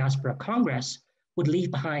Irish Diaspora Congress would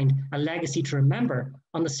leave behind a legacy to remember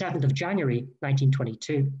on the 7th of January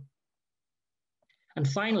 1922. And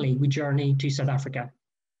finally, we journey to South Africa.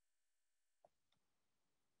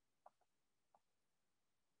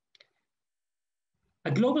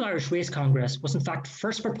 A Global Irish Race Congress was in fact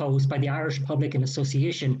first proposed by the Irish Republican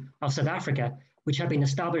Association of South Africa, which had been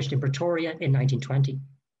established in Pretoria in 1920.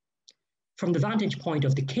 From the vantage point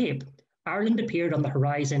of the Cape, Ireland appeared on the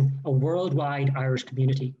horizon a worldwide Irish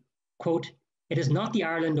community. Quote, "It is not the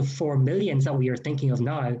Ireland of 4 millions that we are thinking of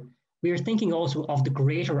now. We are thinking also of the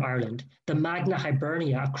greater Ireland, the Magna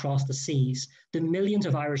Hibernia across the seas, the millions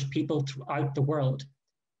of Irish people throughout the world.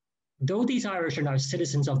 Though these Irish are now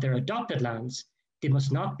citizens of their adopted lands, they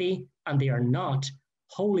must not be, and they are not,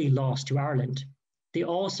 wholly lost to Ireland. They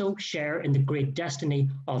also share in the great destiny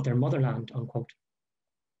of their motherland," unquote.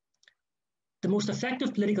 The most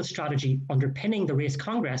effective political strategy underpinning the Race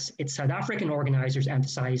Congress, its South African organisers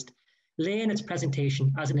emphasised, lay in its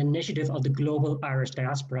presentation as an initiative of the global Irish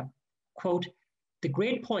diaspora. Quote, "The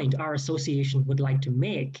great point our association would like to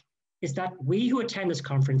make is that we who attend this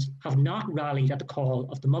conference have not rallied at the call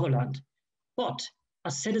of the motherland, but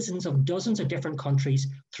as citizens of dozens of different countries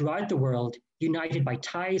throughout the world, united by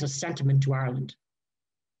ties of sentiment to Ireland.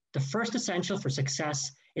 The first essential for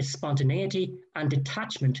success is spontaneity and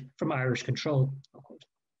detachment from Irish control." Unquote.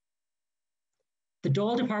 The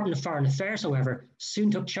Dáil Department of Foreign Affairs, however, soon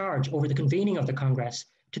took charge over the convening of the Congress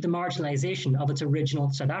to the marginalisation of its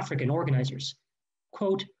original South African organisers.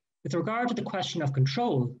 Quote, "With regard to the question of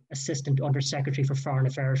control," Assistant Under-Secretary for Foreign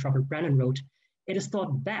Affairs Robert Brennan wrote, "it is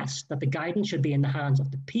thought best that the guidance should be in the hands of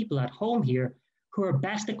the people at home here who are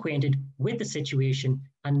best acquainted with the situation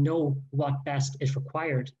and know what best is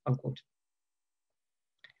required," unquote.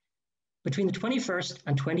 Between the 21st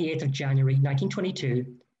and 28th of January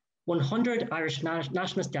 1922, 100 Irish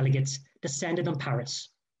nationalist delegates descended on Paris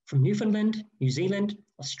from Newfoundland, New Zealand,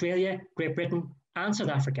 Australia, Great Britain, and South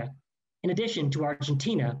Africa, in addition to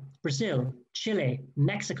Argentina, Brazil, Chile,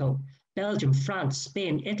 Mexico, Belgium, France,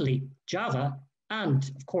 Spain, Italy, Java, and,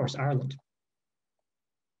 of course, Ireland.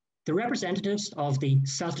 The representatives of the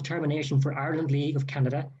Self-Determination for Ireland League of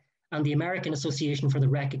Canada and the American Association for the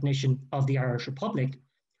Recognition of the Irish Republic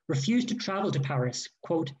refused to travel to Paris,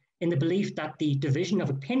 quote, "in the belief that the division of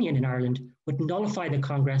opinion in Ireland would nullify the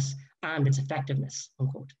Congress and its effectiveness,"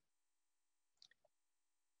 unquote.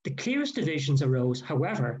 The clearest divisions arose,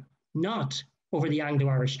 however, not over the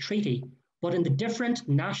Anglo-Irish Treaty, but in the different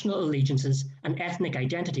national allegiances and ethnic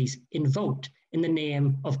identities invoked in the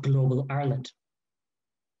name of Global Ireland.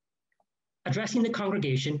 Addressing the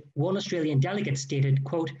congregation, one Australian delegate stated,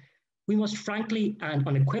 quote, "We must frankly and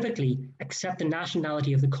unequivocally accept the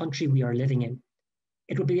nationality of the country we are living in.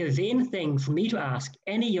 It would be a vain thing for me to ask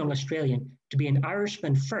any young Australian to be an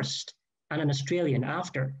Irishman first and an Australian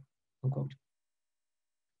after," unquote.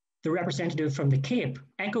 The representative from the Cape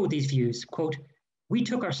echoed these views, quote, "We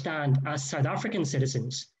took our stand as South African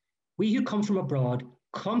citizens. We who come from abroad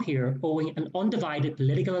come here owing an undivided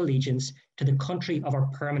political allegiance to the country of our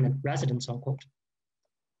permanent residence," unquote.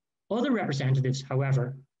 Other representatives,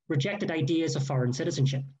 however, rejected ideas of foreign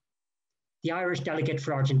citizenship. The Irish delegate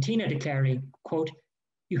for Argentina declaring, quote,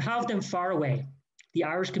 "You have them far away, the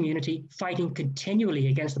Irish community fighting continually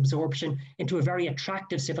against absorption into a very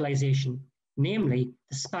attractive civilization, namely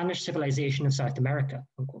the Spanish civilization of South America,"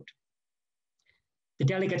 unquote. the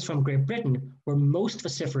delegates from Great Britain were most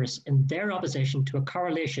vociferous in their opposition to a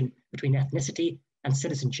correlation between ethnicity and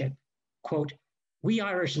citizenship. Quote, "We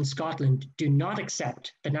Irish in Scotland do not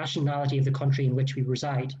accept the nationality of the country in which we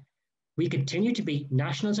reside. We continue to be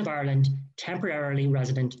nationals of Ireland, temporarily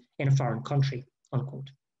resident in a foreign country," unquote.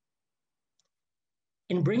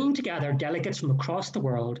 In bringing together delegates from across the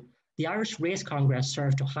world, the Irish Race Congress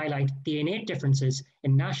served to highlight the innate differences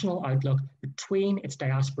in national outlook between its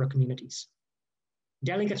diaspora communities.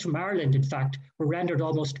 Delegates from Ireland, in fact, were rendered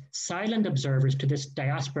almost silent observers to this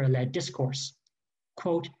diaspora-led discourse.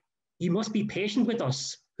 Quote, "You must be patient with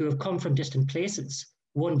us who have come from distant places,"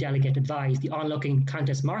 one delegate advised the onlooking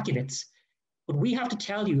Countess Markiewicz, "but we have to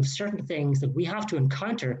tell you of certain things that we have to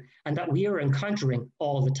encounter and that we are encountering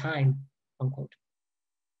all the time," unquote.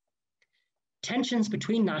 Tensions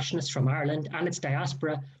between nationalists from Ireland and its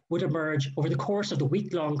diaspora would emerge over the course of the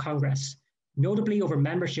week-long Congress, notably over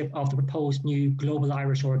membership of the proposed new Global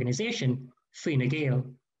Irish Organisation, Fine Gael.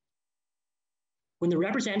 When the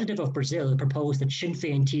representative of Brazil proposed that Sinn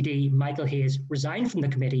Féin TD Michael Hayes resign from the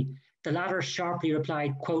committee, the latter sharply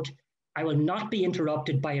replied, quote, "I will not be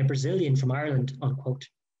interrupted by a Brazilian from Ireland," unquote.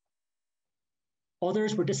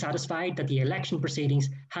 Others were dissatisfied that the election proceedings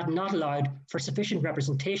had not allowed for sufficient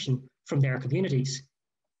representation from their communities.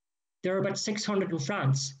 There are about 600 in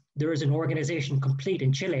France. There is an organisation complete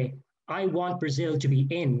in Chile. I want Brazil to be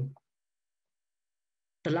in.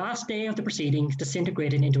 The last day of the proceedings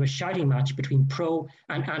disintegrated into a shouting match between pro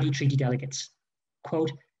and anti-treaty delegates.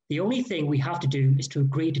 Quote, "The only thing we have to do is to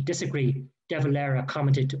agree to disagree," De Valera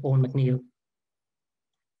commented to Owen McNeill.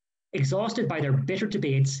 Exhausted by their bitter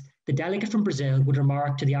debates, the delegate from Brazil would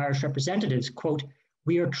remark to the Irish representatives, quote,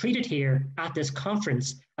 "We are treated here at this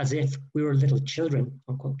conference as if we were little children,"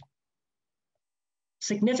 unquote.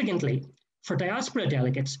 Significantly, for diaspora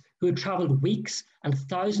delegates who had travelled weeks and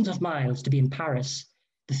thousands of miles to be in Paris,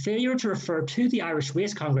 the failure to refer to the Irish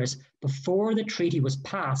Race Congress before the treaty was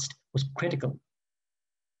passed was critical.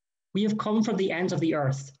 "We have come from the ends of the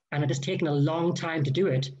earth, and it has taken a long time to do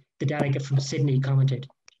it," the delegate from Sydney commented.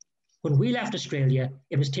 "When we left Australia,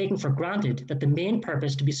 it was taken for granted that the main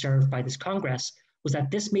purpose to be served by this Congress was that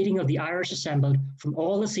this meeting of the Irish assembled from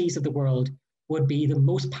all the seas of the world would be the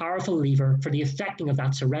most powerful lever for the effecting of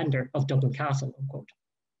that surrender of Dublin Castle," unquote.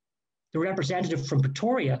 The representative from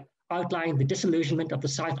Pretoria outlined the disillusionment of the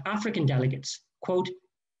South African delegates. Quote,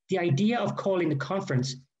 "The idea of calling the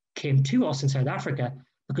conference came to us in South Africa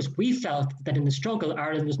because we felt that in the struggle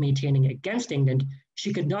Ireland was maintaining against England,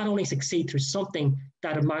 she could not only succeed through something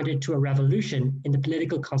that amounted to a revolution in the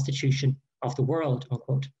political constitution of the world,"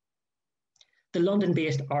 unquote. The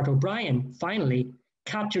London-based Art O'Brien, finally,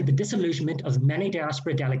 captured the disillusionment of many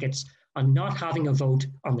diaspora delegates on not having a vote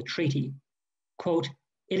on the treaty. Quote,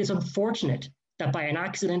 "It is unfortunate that by an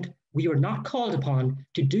accident we were not called upon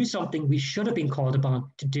to do something we should have been called upon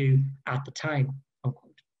to do at the time,"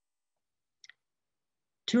 unquote.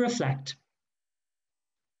 To reflect,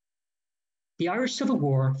 the Irish Civil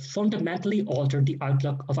War fundamentally altered the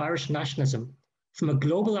outlook of Irish nationalism from a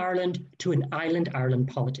global Ireland to an island Ireland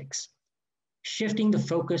politics, shifting the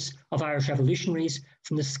focus of Irish revolutionaries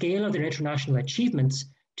from the scale of their international achievements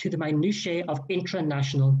to the minutiae of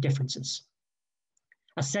intranational differences.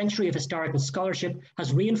 A century of historical scholarship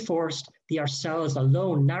has reinforced the ourselves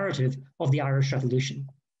alone narrative of the Irish Revolution.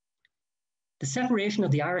 The separation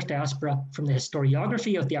of the Irish diaspora from the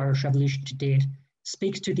historiography of the Irish Revolution to date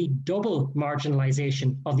speaks to the double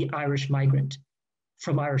marginalisation of the Irish migrant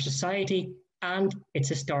from Irish society and its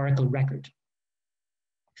historical record.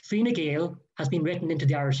 Fine Gael has been written into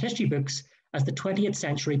the Irish history books as the 20th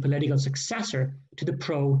century political successor to the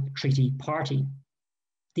pro-treaty party.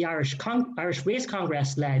 The Irish Race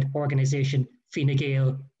Congress-led organisation Fine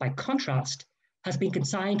Gael, by contrast, has been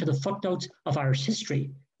consigned to the footnotes of Irish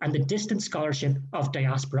history and the distant scholarship of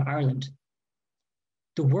Diaspora Ireland.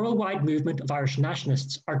 The worldwide movement of Irish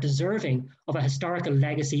nationalists are deserving of a historical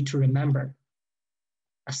legacy to remember.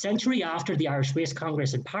 A century after the Irish Race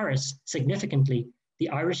Congress in Paris, significantly, the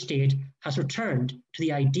Irish state has returned to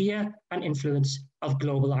the idea and influence of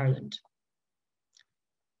global Ireland.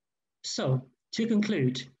 So, to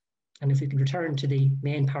conclude, and if we can return to the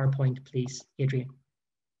main PowerPoint, please, Adrian.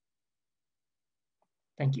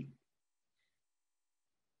 Thank you.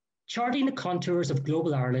 Charting the contours of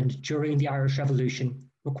global Ireland during the Irish Revolution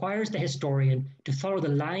requires the historian to follow the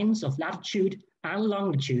lines of latitude and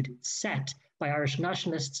longitude set by Irish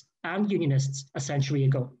nationalists and unionists a century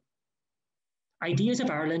ago. Ideas of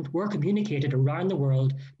Ireland were communicated around the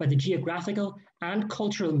world by the geographical and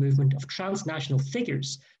cultural movement of transnational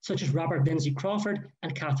figures such as Robert Lindsay Crawford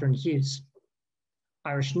and Catherine Hughes.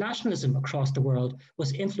 Irish nationalism across the world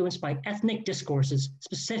was influenced by ethnic discourses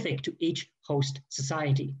specific to each host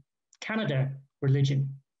society. Canada, religion.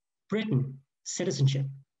 Britain, citizenship.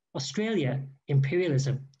 Australia,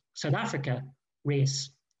 imperialism. South Africa, race.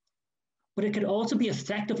 But it could also be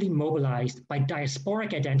effectively mobilized by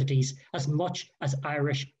diasporic identities as much as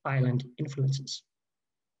Irish island influences.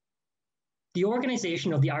 The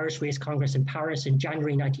organization of the Irish Race Congress in Paris in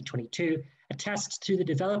January 1922 attests to the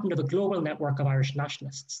development of a global network of Irish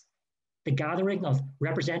nationalists. The gathering of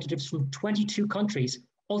representatives from 22 countries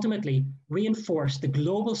ultimately reinforced the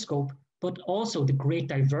global scope, but also the great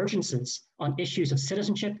divergences on issues of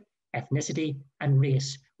citizenship, ethnicity, and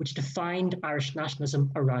race, which defined Irish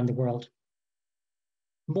nationalism around the world.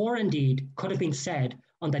 More indeed could have been said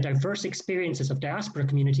on the diverse experiences of diaspora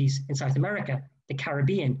communities in South America, the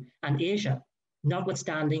Caribbean, and Asia,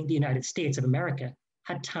 notwithstanding the United States of America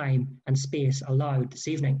had time and space allowed this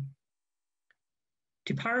evening.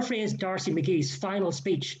 To paraphrase Darcy McGee's final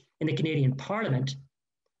speech in the Canadian Parliament,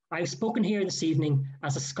 I have spoken here this evening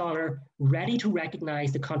as a scholar ready to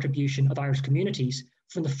recognise the contribution of Irish communities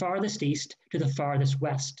from the farthest east to the farthest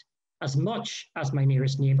west, as much as my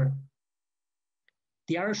nearest neighbour.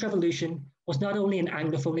 The Irish Revolution was not only an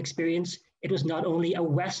Anglophone experience, it was not only a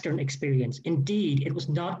Western experience. Indeed, it was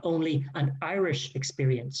not only an Irish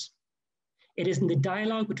experience. It is in the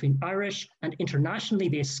dialogue between Irish and internationally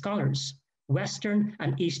based scholars, Western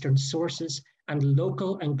and Eastern sources, and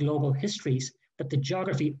local and global histories that the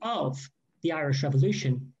geography of the Irish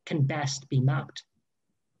Revolution can best be mapped.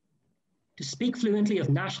 To speak fluently of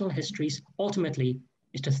national histories ultimately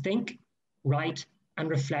is to think, write, and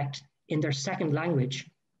reflect in their second language,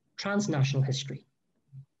 transnational history.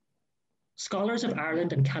 Scholars of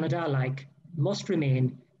Ireland and Canada alike must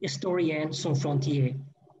remain historiens sans frontières.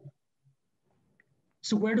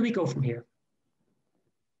 So where do we go from here?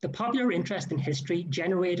 The popular interest in history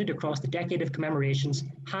generated across the decade of commemorations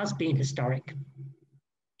has been historic.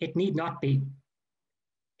 It need not be.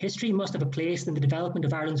 History must have a place in the development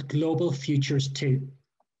of Ireland's global futures too.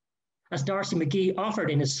 As Darcy McGee offered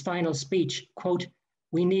in his final speech, quote,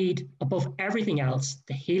 "We need, above everything else,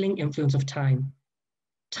 the healing influence of time.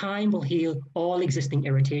 Time will heal all existing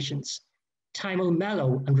irritations. Time will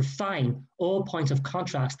mellow and refine all points of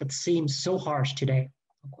contrast that seem so harsh today."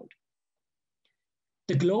 Unquote.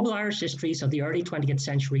 The global Irish histories of the early 20th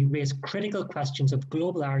century raise critical questions of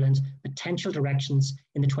global Ireland's potential directions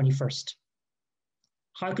in the 21st.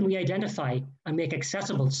 How can we identify and make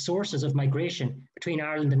accessible sources of migration between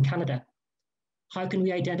Ireland and Canada? How can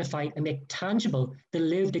we identify and make tangible the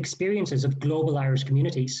lived experiences of global Irish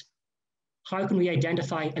communities? How can we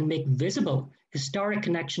identify and make visible historic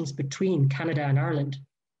connections between Canada and Ireland?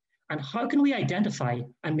 And how can we identify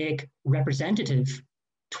and make representative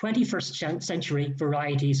 21st century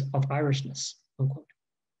varieties of Irishness? Unquote.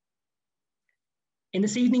 In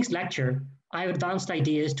this evening's lecture, I have advanced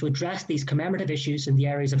ideas to address these commemorative issues in the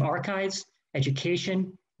areas of archives,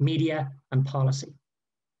 education, media, and policy.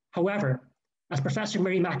 However, as Professor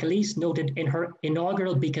Mary McAleese noted in her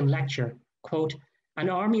inaugural Beacon lecture, quote, "An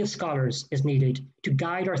army of scholars is needed to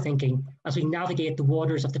guide our thinking as we navigate the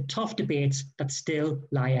waters of the tough debates that still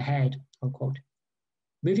lie ahead," unquote.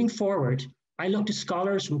 Moving forward, I look to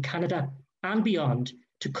scholars from Canada and beyond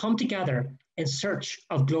to come together in search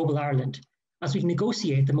of global Ireland as we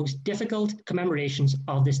negotiate the most difficult commemorations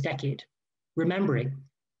of this decade, remembering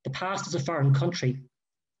the past is a foreign country.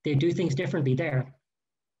 They do things differently there.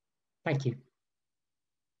 Thank you.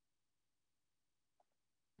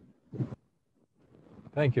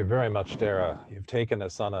 Thank you very much, Darragh. You've taken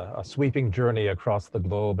us on a sweeping journey across the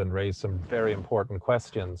globe and raised some very important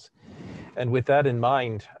questions. And with that in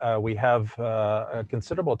mind, we have a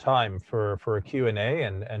considerable time for a Q&A,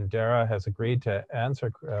 and Darragh has agreed to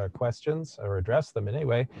answer questions or address them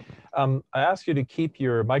anyway. I ask you to keep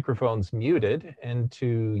your microphones muted and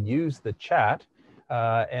to use the chat,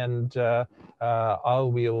 and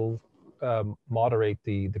we'll moderate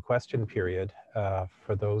the question period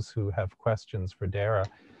for those who have questions for Darragh.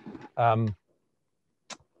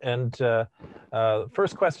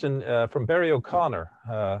 First question from Barry O'Connor,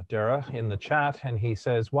 Darragh, in the chat, and he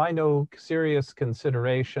says, "Why no serious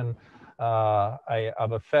consideration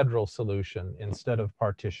of a federal solution instead of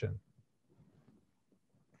partition?"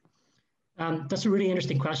 That's a really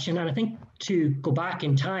interesting question, and I think to go back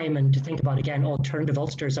in time and to think about, again, alternative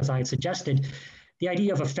Ulsters, as I had suggested, the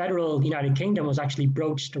idea of a federal United Kingdom was actually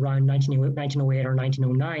broached around 1908 or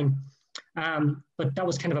 1909, but that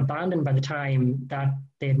was kind of abandoned by the time that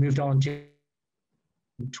they had moved on to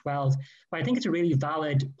 12. But I think it's a really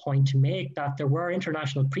valid point to make that there were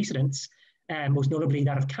international precedents, most notably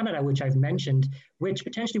that of Canada, which I've mentioned, which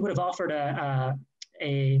potentially would have offered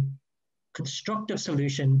a constructive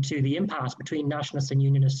solution to the impasse between nationalists and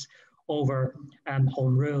unionists over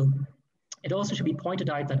home rule. It also should be pointed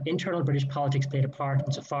out that internal British politics played a part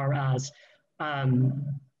insofar as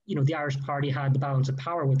the Irish Party had the balance of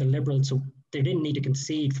power with the Liberals, so they didn't need to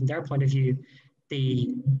concede, from their point of view,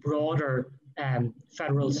 the broader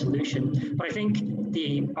federal solution. But I think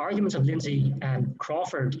the arguments of Lindsay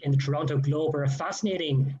Crawford in the Toronto Globe are a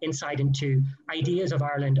fascinating insight into ideas of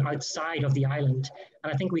Ireland outside of the island.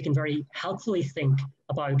 And I think we can very helpfully think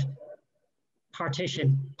about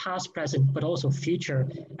partition, past, present, but also future,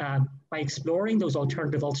 by exploring those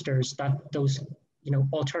alternative Ulsters that those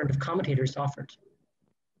alternative commentators offered.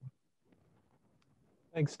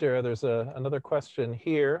 Thanks, Darragh. There's another question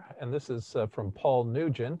here, and this is from Paul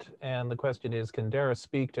Nugent. And the question is, can Darragh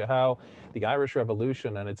speak to how the Irish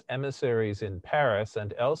Revolution and its emissaries in Paris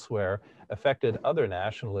and elsewhere affected other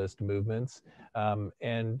nationalist movements?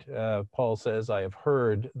 Paul says, I have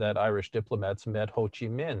heard that Irish diplomats met Ho Chi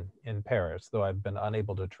Minh in Paris, though I've been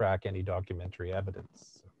unable to track any documentary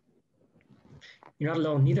evidence. You're not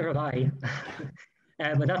alone, neither have I.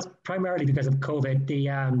 But that's primarily because of COVID.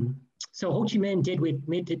 So Ho Chi Minh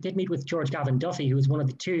did meet with George Gavin Duffy, who was one of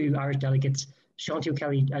the two Irish delegates, Sean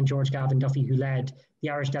O'Kelly and George Gavin Duffy, who led the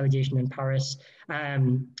Irish delegation in Paris.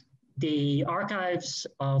 The archives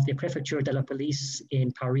of the Préfecture de la Police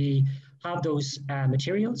in Paris have those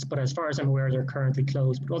materials, but as far as I'm aware, they're currently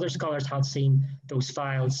closed. But other scholars have seen those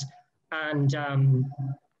files. And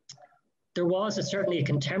there was certainly a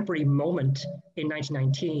contemporary moment in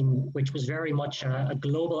 1919, which was very much a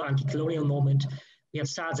global anti-colonial moment. We have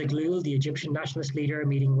Saad Zaghloul, the Egyptian nationalist leader,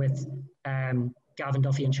 meeting with Gavin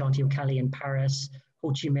Duffy and Sean O'Kelly in Paris,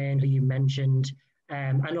 Ho Chi Minh, who you mentioned,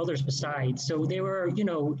 and others besides. So they were,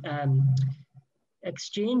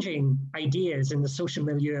 exchanging ideas in the social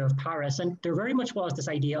milieu of Paris. And there very much was this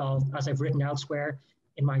idea of, as I've written elsewhere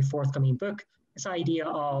in my forthcoming book, this idea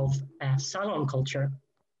of salon culture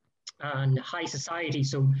and high society.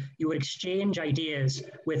 So you would exchange ideas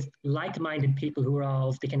with like-minded people who are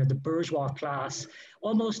of the kind of the bourgeois class,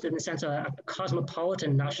 almost in the sense of a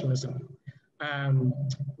cosmopolitan nationalism.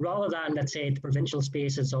 Rather than, let's say, the provincial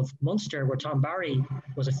spaces of Munster, where Tom Barry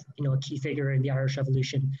was a key figure in the Irish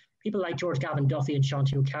Revolution, people like George Gavin Duffy and Sean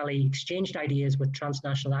O'Kelly exchanged ideas with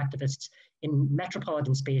transnational activists in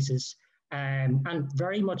metropolitan spaces, and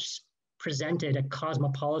very much presented a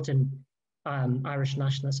cosmopolitan Irish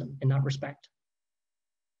nationalism in that respect.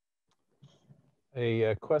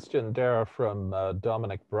 A question, Darragh, from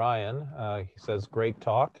Dominic Bryan. He says, great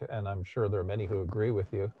talk, and I'm sure there are many who agree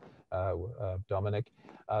with you, Dominic.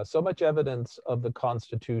 So much evidence of the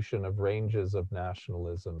constitution of ranges of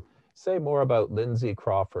nationalism. Say more about Lindsay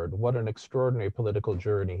Crawford. What an extraordinary political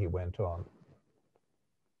journey he went on.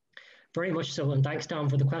 Very much so, and thanks, Dom,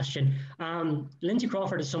 for the question. Lindsay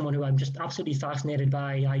Crawford is someone who I'm just absolutely fascinated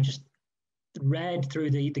by. I just read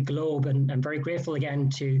through the Globe, and I'm very grateful again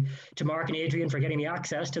to Mark and Adrian for getting me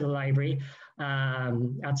access to the library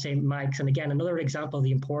at St. Mike's. And again, another example of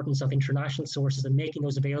the importance of international sources and making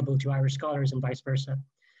those available to Irish scholars and vice versa.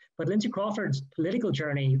 But Lindsay Crawford's political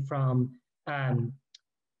journey from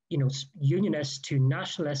unionist to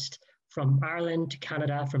nationalist, from Ireland to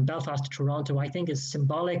Canada, from Belfast to Toronto, I think is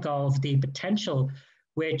symbolic of the potential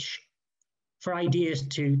for ideas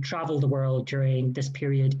to travel the world during this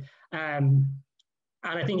period. And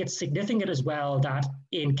I think it's significant as well that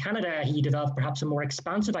in Canada, he developed perhaps a more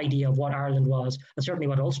expansive idea of what Ireland was, and certainly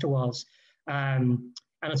what Ulster was. And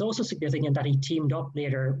it's also significant that he teamed up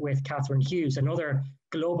later with Catherine Hughes, another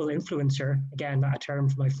global influencer, again, a term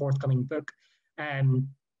for my forthcoming book. And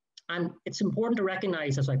it's important to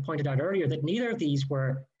recognize, as I pointed out earlier, that neither of these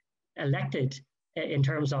were elected in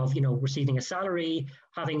terms of receiving a salary,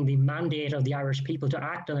 having the mandate of the Irish people to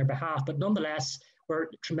act on their behalf, but nonetheless were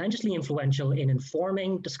tremendously influential in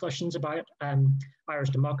informing discussions about Irish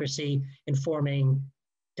democracy, informing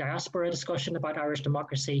diaspora discussion about Irish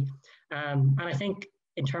democracy. And I think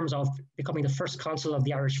in terms of becoming the first consul of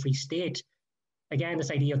the Irish Free State, again,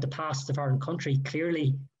 this idea of the past of our own country,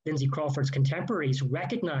 clearly Lindsay Crawford's contemporaries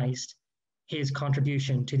recognized his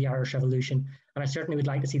contribution to the Irish Revolution. And I certainly would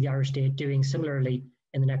like to see the Irish state doing similarly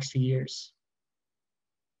in the next few years.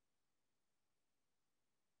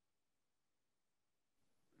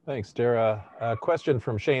 Thanks, Darragh. A question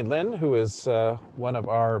from Shane Lynn, who is one of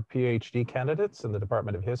our PhD candidates in the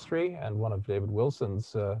Department of History and one of David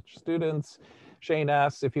Wilson's students. Shane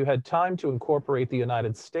asks, if you had time to incorporate the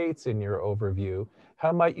United States in your overview,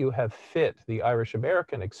 how might you have fit the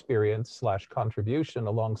Irish-American experience / contribution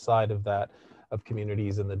alongside of that of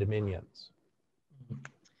communities in the Dominions?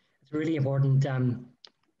 It's a really important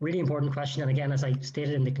question. And again, as I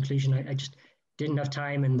stated in the conclusion, I just didn't have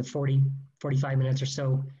time in the 45 minutes or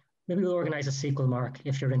so. Maybe we'll organize a sequel, Mark,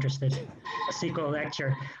 if you're interested, a sequel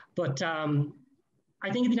lecture. But I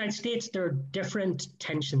think in the United States, there are different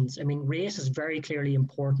tensions. I mean, race is very clearly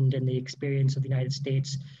important in the experience of the United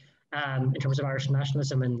States in terms of Irish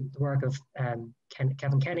nationalism, and the work of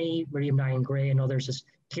Kevin Kenny, Miriam Nyan Gray, and others has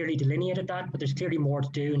clearly delineated that, but there's clearly more to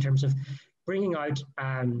do in terms of bringing out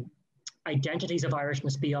identities of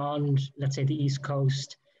Irishness beyond, let's say, the East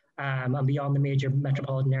Coast and beyond the major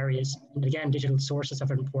metropolitan areas. And again, digital sources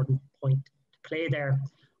have an important point to play there.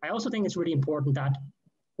 I also think it's really important that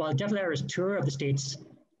while De Valera's tour of the States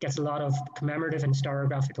gets a lot of commemorative and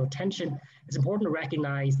historiographical attention, it's important to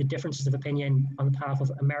recognize the differences of opinion on behalf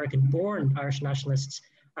of American-born Irish nationalists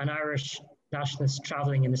and Irish nationalists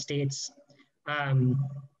traveling in the States. And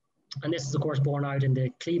this is, of course, borne out in the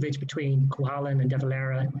cleavage between Cuchulainn and De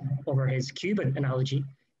Valera over his Cuban analogy,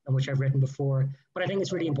 on which I've written before. But I think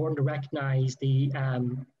it's really important to recognize the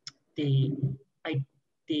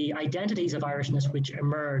identities of Irishness which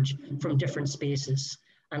emerge from different spaces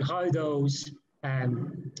and how those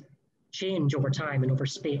change over time and over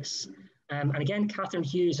space. And again, Catherine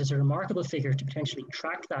Hughes is a remarkable figure to potentially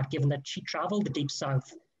track that, given that she traveled the Deep South,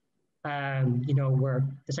 you know, where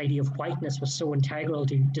this idea of whiteness was so integral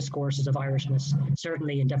to discourses of Irishness,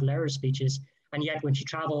 certainly in De Valera's speeches. And yet when she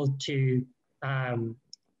traveled to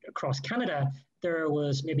across Canada, there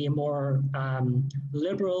was maybe a more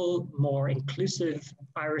liberal, more inclusive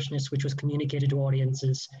Irishness, which was communicated to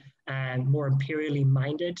audiences and more imperially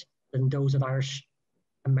minded than those of Irish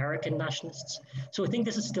American nationalists. So I think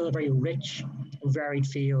this is still a very rich and varied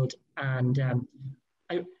field. And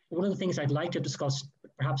one of the things I'd like to discuss,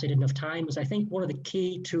 perhaps I didn't have time, is I think one of the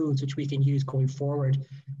key tools which we can use going forward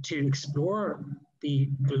to explore the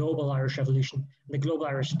global Irish revolution and the global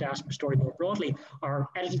Irish diaspora story more broadly are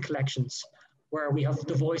edited collections, where we have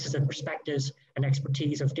the voices and perspectives and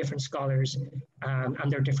expertise of different scholars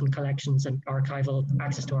and their different collections and archival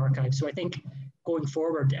access to archives. So I think going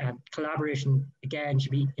forward, collaboration, again,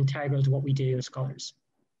 should be integral to what we do as scholars.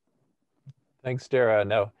 Thanks, Darragh.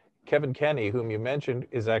 Now, Kevin Kenny, whom you mentioned,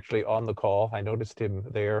 is actually on the call. I noticed him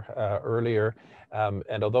there earlier.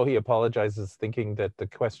 And although he apologizes, thinking that the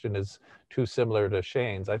question is too similar to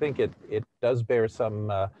Shane's, I think it does bear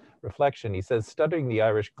some reflection. He says, studying the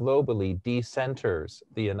Irish globally decenters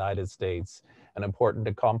the United States, an important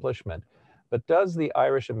accomplishment. But does the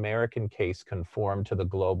Irish American case conform to the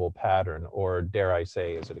global pattern, or dare I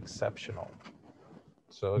say, is it exceptional?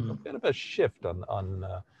 So a bit of a shift on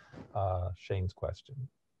Shane's question.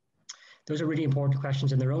 Those are really important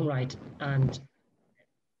questions in their own right, and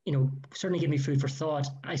you know, certainly give me food for thought.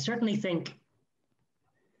 I certainly think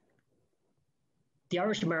the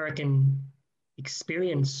Irish American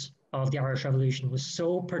experience of the Irish Revolution was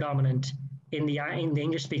so predominant in the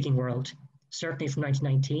English-speaking world, certainly from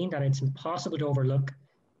 1919, that it's impossible to overlook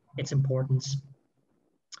its importance.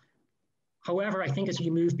 However, I think as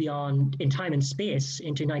you move beyond in time and space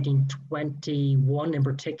into 1921 in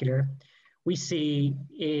particular, we see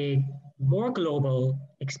a more global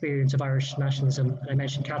experience of Irish nationalism. I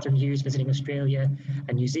mentioned Catherine Hughes visiting Australia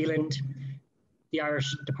and New Zealand. The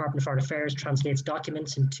Irish Department of Foreign Affairs translates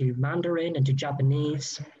documents into Mandarin, into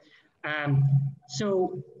Japanese.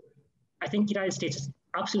 So I think the United States is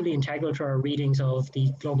absolutely integral to our readings of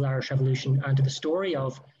the global Irish Revolution and to the story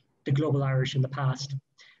of the global Irish in the past.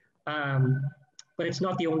 But it's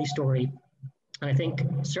not the only story. And I think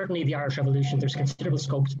certainly the Irish Revolution, there's considerable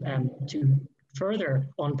scope to further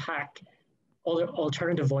unpack other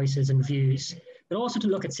alternative voices and views, but also to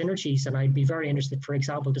look at synergies. And I'd be very interested, for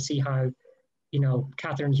example, to see how, you know,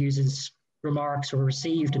 Catherine Hughes's remarks were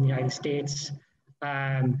received in the United States.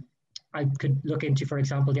 I could look into, for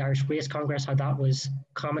example, the Irish Race Congress, how that was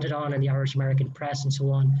commented on in the Irish American press and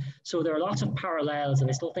so on. So there are lots of parallels, and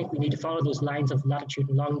I still think we need to follow those lines of latitude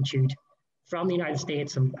and longitude from the United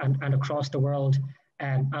States and across the world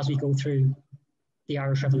as we go through the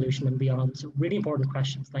Irish Revolution and beyond. So really important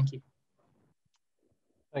questions. Thank you.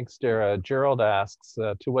 Thanks, Darragh. Gerald asks,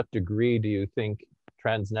 to what degree do you think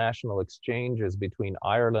transnational exchanges between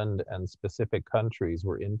Ireland and specific countries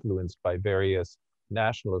were influenced by various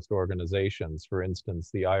nationalist organizations, for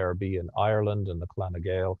instance, the IRB in Ireland and the Clan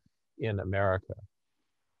Gael in America?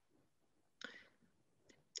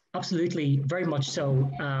 Absolutely, very much so.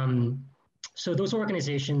 So those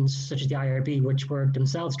organizations, such as the IRB, which were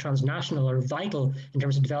themselves transnational, are vital in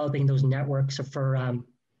terms of developing those networks for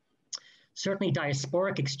certainly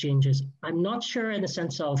diasporic exchanges. I'm not sure in the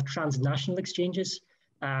sense of transnational exchanges,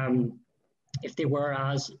 if they were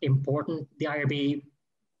as important. The IRB,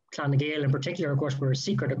 Clan Gael in particular, of course, were a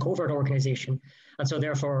secret, a covert organization. And so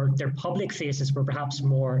therefore their public faces were perhaps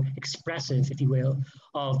more expressive, if you will,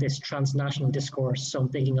 of this transnational discourse. So I'm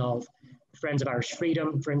thinking of Friends of Irish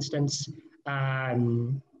Freedom, for instance,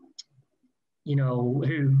 you know,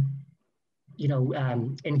 who, you know,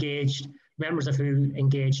 engaged, members of whom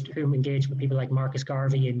engaged with people like Marcus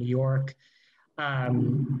Garvey in New York,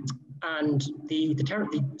 and the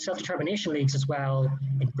self-determination leagues as well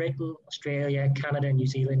in Britain, Australia, Canada, and New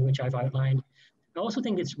Zealand, which I've outlined. I also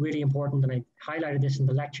think it's really important, and I highlighted this in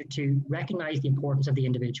the lecture, to recognize the importance of the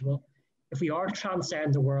individual. If we are to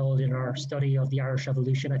transcend the world in our study of the Irish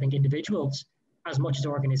Revolution, I think individuals, as much as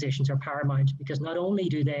organizations, are paramount, because not only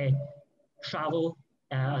do they travel,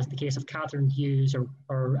 as the case of Catherine Hughes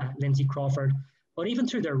or Lindsay Crawford, but even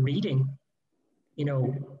through their reading, you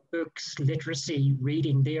know, books, literacy,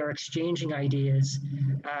 reading, they are exchanging ideas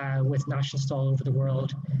with nationalists all over the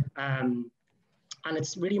world. And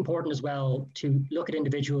it's really important as well to look at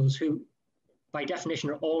individuals who, by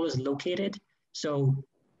definition, are always located. So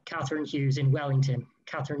Catherine Hughes in Wellington,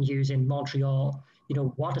 Catherine Hughes in Montreal, you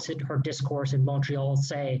know, what does her discourse in Montreal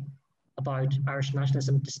say about Irish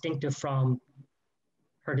nationalism distinctive from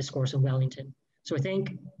her discourse in Wellington? So I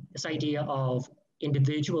think this idea of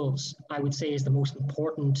individuals, I would say, is the most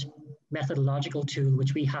important methodological tool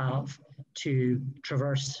which we have to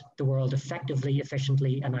traverse the world effectively,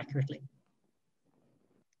 efficiently, and accurately.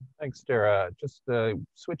 Thanks, Darragh. Just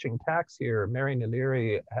switching tacks here, Mary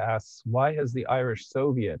Naliri asks, why has the Irish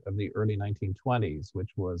Soviet of the early 1920s,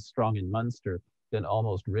 which was strong in Munster, been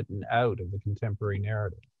almost written out of the contemporary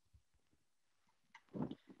narrative?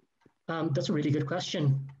 That's a really good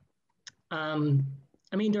question.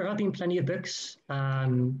 I mean, there have been plenty of books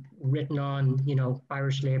written on, you know,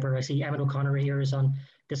 Irish labour. I see Emmett O'Connor here is on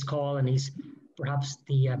this call, and he's perhaps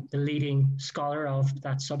the leading scholar of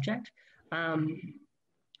that subject.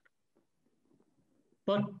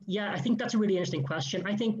 But yeah, I think that's a really interesting question.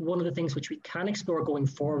 I think one of the things which we can explore going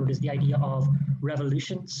forward is the idea of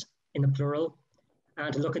revolutions in the plural,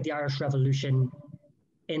 and to look at the Irish Revolution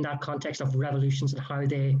in that context of revolutions and how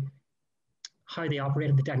they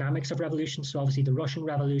operated, the dynamics of revolution. So obviously the Russian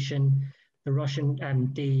Revolution,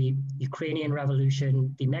 the Ukrainian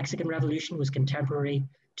Revolution, the Mexican Revolution was contemporary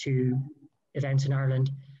to events in Ireland.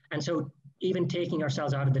 And so even taking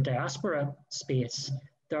ourselves out of the diaspora space,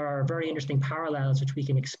 there are very interesting parallels which we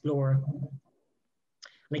can explore.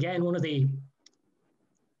 And again, one of the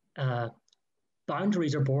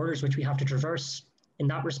boundaries or borders which we have to traverse in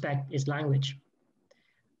that respect is language.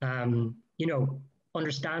 You know,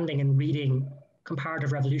 understanding and reading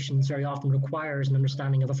comparative revolutions very often requires an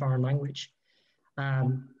understanding of a foreign language.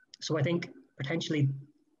 So I think potentially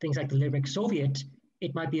things like the Limerick Soviet,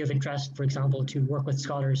 it might be of interest, for example, to work with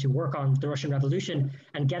scholars who work on the Russian Revolution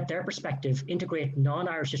and get their perspective, integrate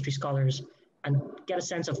non-Irish history scholars and get a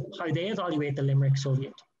sense of how they evaluate the Limerick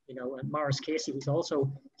Soviet. You know, and Maurice Casey, who's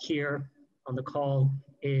also here on the call,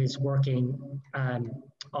 is working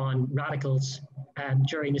on radicals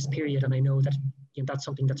during this period. And I know that, you know, that's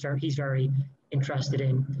something that's he's very interested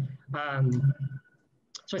in.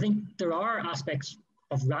 So I think there are aspects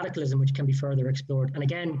of radicalism which can be further explored. And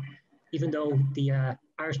again, even though the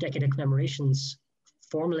Irish Decade of Commemorations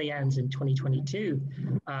formally ends in 2022,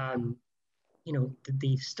 you know,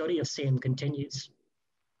 the study of same continues.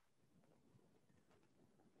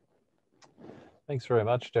 Thanks very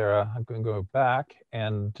much, Darragh. I'm going to go back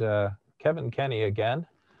and Kevin Kenny again.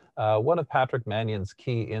 One of Patrick Mannion's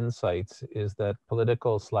key insights is that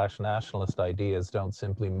political/nationalist ideas don't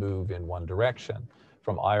simply move in one direction,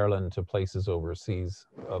 from Ireland to places overseas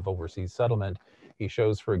settlement. He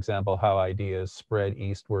shows, for example, how ideas spread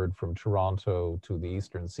eastward from Toronto to the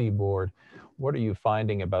eastern seaboard. What are you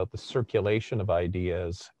finding about the circulation of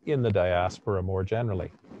ideas in the diaspora more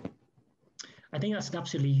generally? I think that's an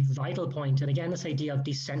absolutely vital point. And again, this idea of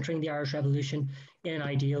decentering the Irish Revolution in an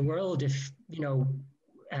ideal world, if, you know,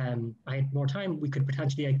 I had more time, we could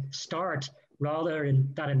potentially start rather in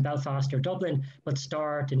Belfast or Dublin, but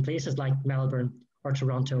start in places like Melbourne or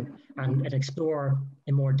Toronto and explore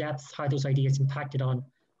in more depth how those ideas impacted on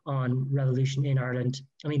revolution in Ireland.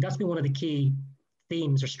 I mean, that's been one of the key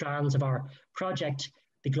themes or strands of our project,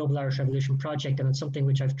 the Global Irish Revolution Project, and it's something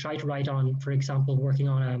which I've tried to write on, for example, working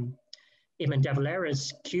on Eamon de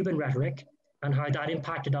Valera's Cuban rhetoric and how that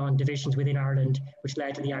impacted on divisions within Ireland, which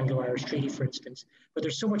led to the Anglo-Irish Treaty, for instance. But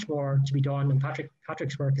there's so much more to be done, and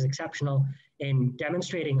Patrick's work is exceptional in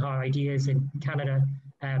demonstrating how ideas in Canada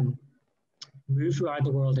moved around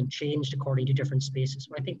the world and changed according to different spaces.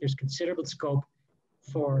 So I think there's considerable scope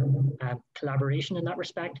for collaboration in that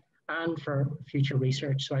respect and for future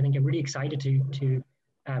research. So I think I'm really excited to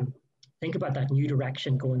think about that new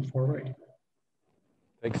direction going forward.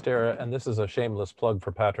 Thanks, Darragh. And this is a shameless plug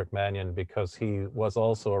for Patrick Mannion, because he was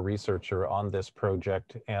also a researcher on this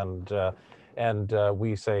project. And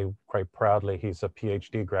we say quite proudly he's a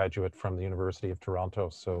PhD graduate from the University of Toronto.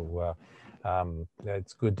 So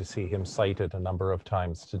it's good to see him cited a number of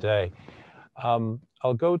times today.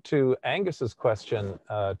 I'll go to Angus's question,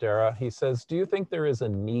 Darragh. He says, do you think there is a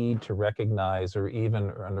need to recognize, or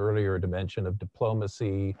even an earlier dimension of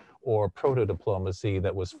diplomacy or proto-diplomacy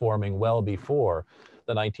that was forming well before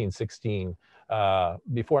the 1916,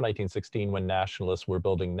 before 1916, when nationalists were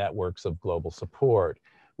building networks of global support?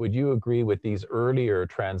 Would you agree with these earlier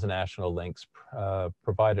transnational links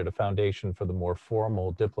provided a foundation for the more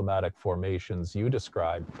formal diplomatic formations you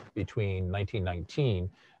described between 1919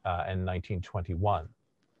 and 1921?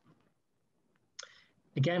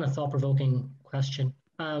 Again, a thought-provoking question.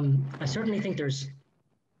 I certainly think there's,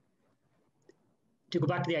 to go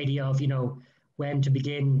back to the idea of, when to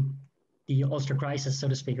begin the Ulster crisis, so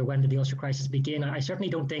to speak, or when did the Ulster crisis begin? I certainly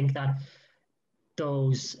don't think that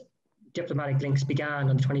those diplomatic links began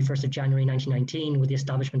on the 21st of January 1919 with the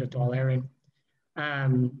establishment of Dáil Éireann.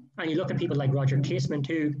 And you look at people like Roger Casement,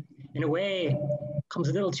 who, in a way, comes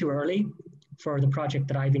a little too early for the project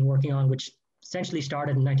that I've been working on, which essentially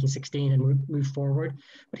started in 1916 and moved forward.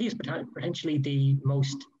 But he's potentially the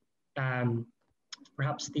most,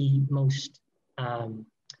 perhaps the most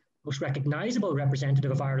recognizable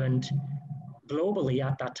representative of Ireland globally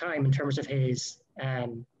at that time, in terms of his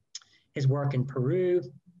work in Peru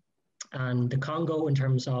and the Congo, in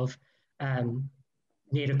terms of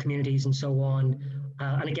native communities and so on.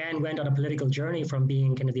 And again, went on a political journey from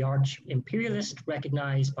being kind of the arch imperialist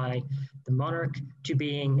recognized by the monarch to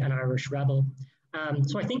being an Irish rebel.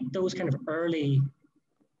 So I think those kind of early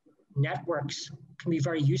networks can be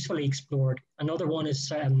very usefully explored. Another one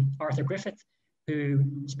is Arthur Griffith, who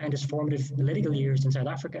spent his formative political years in South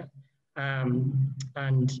Africa.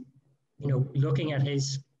 And, looking at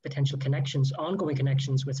his potential connections, ongoing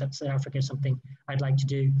connections with South Africa is something I'd like to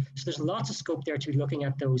do. So there's lots of scope there to be looking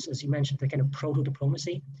at those, as you mentioned, the kind of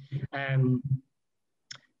proto-diplomacy.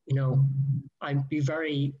 I'd be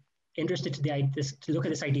very interested to look at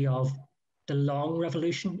this idea of the long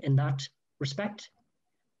revolution in that respect.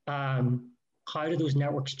 How do those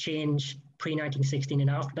networks change pre-1916 and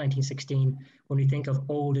after 1916 when we think of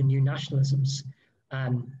old and new nationalisms?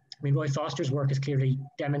 Roy Foster's work has clearly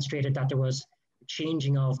demonstrated that there was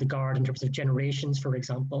changing of the guard in terms of generations, for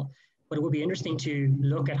example. But it would be interesting to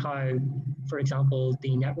look at how, for example,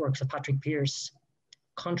 the networks of Patrick Pearse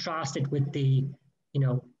contrasted with the,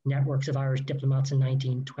 networks of Irish diplomats in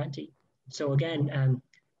 1920. So again,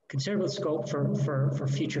 considerable scope for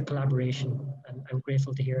future collaboration. I'm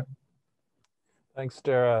grateful to hear. Thanks,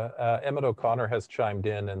 Darragh. Emmett O'Connor has chimed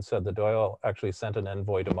in and said that Dáil actually sent an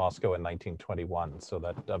envoy to Moscow in 1921. So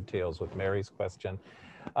that dovetails with Mary's question.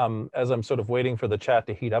 As I'm sort of waiting for the chat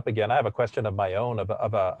to heat up again, I have a question of my own of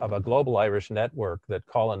a global Irish network that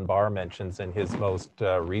Colin Barr mentions in his most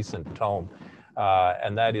recent tome.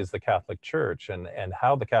 And that is the Catholic Church, and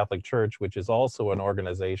how the Catholic Church, which is also an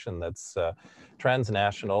organization that's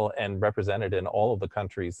transnational and represented in all of the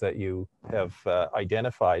countries that you have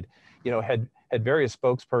identified, had various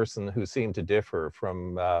spokespersons who seemed to differ,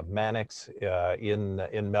 from Mannix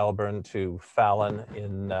in Melbourne to Fallon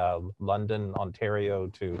in London, Ontario,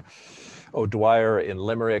 to O'Dwyer in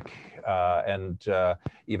Limerick, and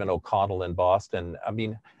even O'Connell in Boston.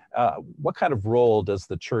 What kind of role does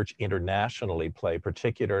the church internationally play,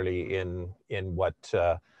 particularly in what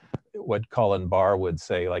Colin Barr would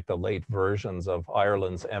say, like the late versions of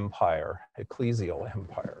Ireland's empire, ecclesial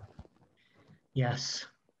empire? Yes,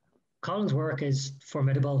 Colin's work is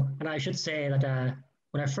formidable. And I should say that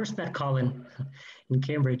when I first met Colin in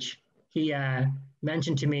Cambridge, he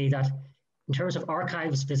mentioned to me that in terms of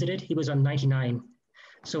archives visited, he was on 99.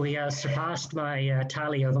 So he has surpassed my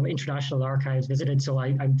tally of international archives visited. So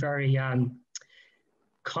I'm very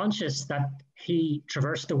conscious that he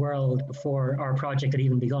traversed the world before our project had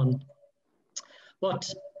even begun.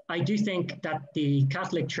 But I do think that the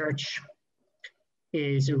Catholic Church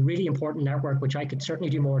is a really important network, which I could certainly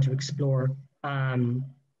do more to explore. And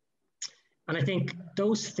I think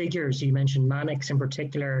those figures you mentioned, Mannix in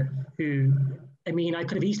particular, who, I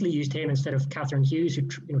could have easily used him instead of Catherine Hughes, who,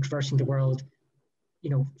 traversing the world,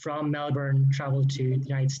 from Melbourne, traveled to the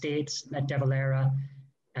United States, met De Valera,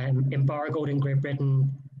 embargoed in Great Britain,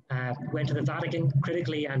 went to the Vatican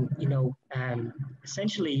critically, and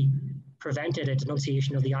essentially prevented a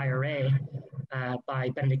denunciation of the IRA by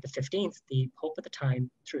Benedict XV, the Pope at the time,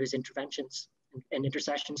 through his interventions and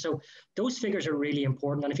intercession. So those figures are really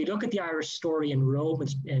important. And if you look at the Irish story in Rome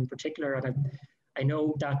in particular, and I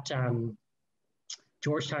know that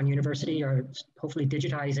Georgetown University are hopefully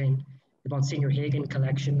digitizing the Monsignor Hagan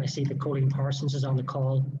collection. I see that Colleen Parsons is on the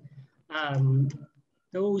call.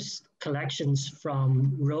 Those collections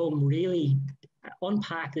from Rome really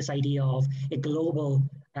unpack this idea of a global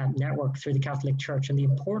network through the Catholic Church, and the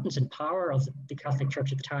importance and power of the Catholic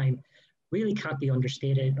Church at the time really can't be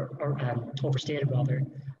understated or overstated rather.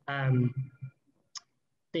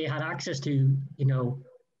 They had access to,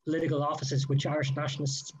 political offices which Irish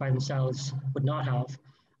nationalists by themselves would not have,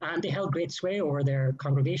 and they held great sway over their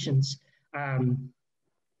congregations. And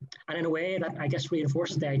in a way that I guess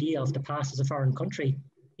reinforces the idea of the past as a foreign country.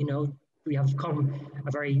 We have come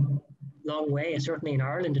a very long way, certainly in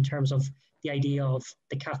Ireland, in terms of the idea of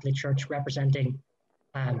the Catholic Church representing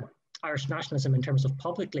Irish nationalism in terms of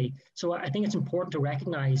publicly. So I think it's important to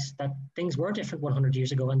recognize that things were different 100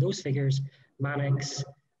 years ago, and those figures, Mannix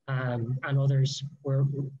and others, were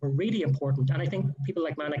really important. And I think people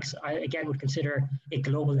like Mannix, I again would consider a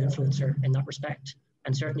global influencer in that respect,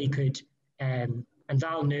 and certainly could, and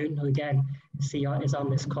Val Noon, who again is on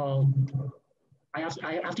this call. I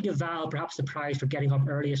have to give Val perhaps the prize for getting up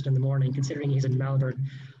earliest in the morning, considering he's in Melbourne.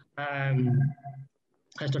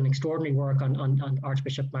 Has done extraordinary work on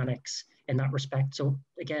Archbishop Mannix in that respect. So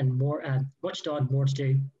again, much done, more to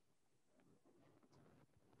do.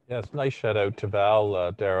 Yes, nice shout out to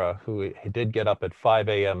Val, Darragh, who he did get up at 5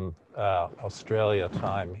 a.m. Australia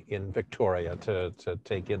time in Victoria to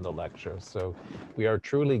take in the lecture. So we are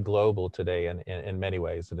truly global today in many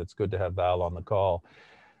ways, and it's good to have Val on the call.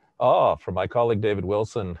 From my colleague David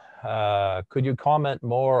Wilson, could you comment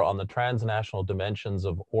more on the transnational dimensions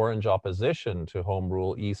of Orange opposition to Home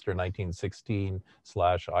Rule Easter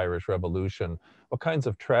 1916/Irish Revolution? What kinds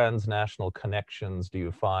of transnational connections do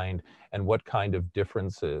you find, and what kind of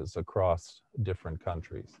differences across different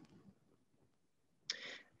countries?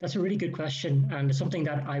 That's a really good question, and it's something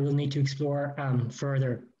that I will need to explore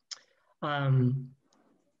further.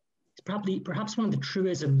 It's perhaps one of the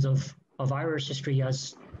truisms of Irish history,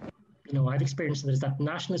 as I've experienced it, is that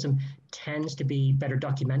nationalism tends to be better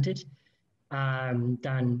documented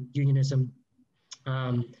than unionism,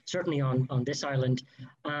 certainly on this island.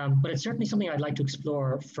 But it's certainly something I'd like to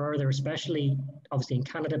explore further, especially obviously in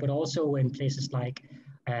Canada, but also in places like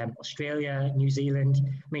Australia, New Zealand.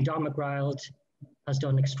 I mean, Don McGrailed has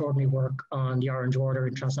done extraordinary work on the Orange Order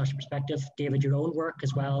in transnational perspective. David, your own work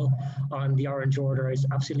as well on the Orange Order is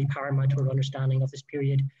absolutely paramount to our understanding of this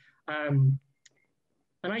period.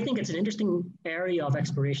 And I think it's an interesting area of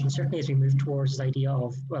exploration, certainly as we move towards this idea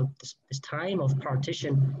of, this time of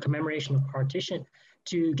partition, commemoration of partition,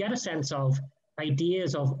 to get a sense of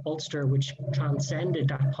ideas of Ulster which transcended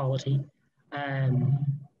that polity.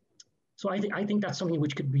 So I think that's something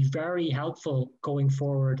which could be very helpful going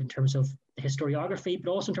forward in terms of the historiography,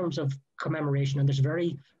 but also in terms of commemoration. And there's a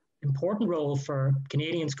very important role for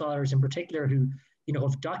Canadian scholars in particular who,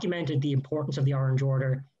 have documented the importance of the Orange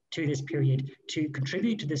Order to this period, to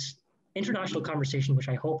contribute to this international conversation, which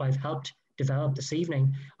I hope I've helped develop this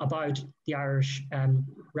evening, about the Irish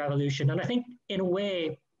Revolution. And I think in a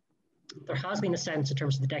way, there has been a sense in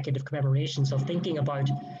terms of the decade of commemorations of thinking about,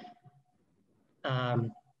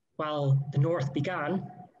 while the North began,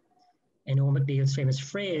 in Eoin McNeill's famous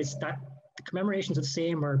phrase, that the commemorations of the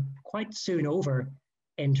same were quite soon over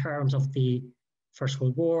in terms of the First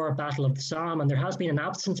World War, Battle of the Somme, and there has been an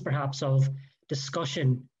absence perhaps of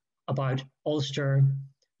discussion about Ulster,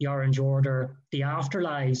 the Orange Order, the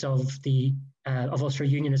afterlives of Ulster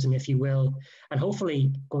Unionism, if you will, and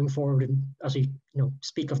hopefully going forward, as we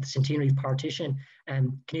speak of the centenary of partition,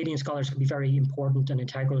 Canadian scholars can be very important and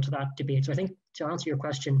integral to that debate. So I think to answer your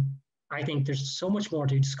question, I think there's so much more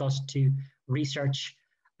to discuss, to research,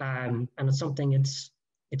 and it's something it's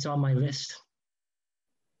on my list.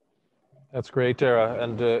 That's great, Darragh,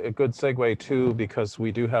 and a good segue too, because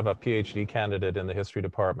we do have a PhD candidate in the history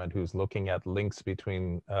department who's looking at links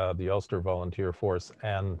between the Ulster Volunteer Force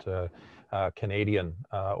and Canadian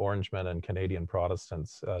Orangemen and Canadian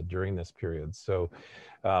Protestants during this period. So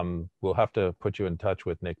we'll have to put you in touch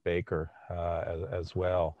with Nick Baker as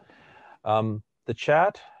well. The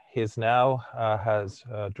chat has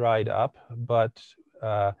dried up, but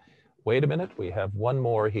wait a minute, we have one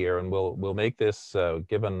more here, and we'll make this,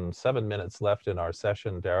 given 7 minutes left in our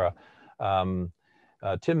session, Darragh.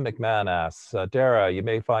 Tim McMahon asks, Darragh, you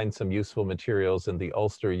may find some useful materials in the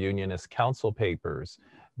Ulster Unionist Council papers,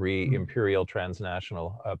 re-imperial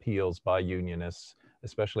transnational appeals by Unionists,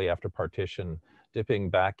 especially after partition, dipping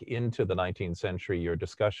back into the 19th century, your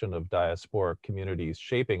discussion of diasporic communities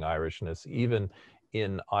shaping Irishness, even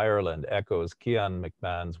in Ireland, echoes Cian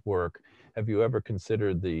McMahon's work. Have you ever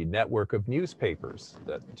considered the network of newspapers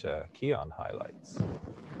that Cian highlights?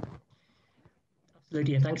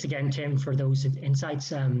 Absolutely, and thanks again, Tim, for those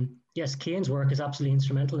insights. Yes, Cian's work is absolutely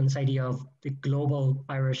instrumental in this idea of the global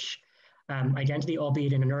Irish identity,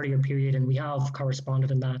 albeit in an earlier period, and we have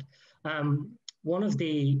corresponded in that. One of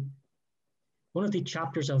the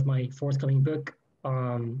chapters of my forthcoming book,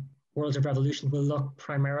 Worlds of Revolution, will look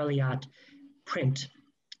primarily at print.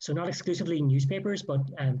 So not exclusively newspapers, but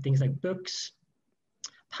things like books,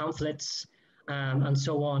 pamphlets, and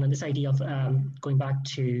so on. And this idea of going back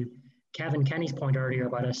to Kevin Kenny's point earlier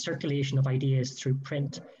about a circulation of ideas through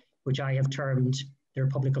print, which I have termed the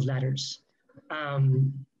Republic of Letters.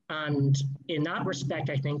 And in that respect,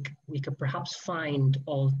 I think we could perhaps find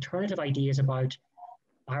alternative ideas about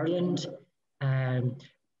Ireland,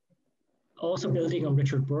 also building on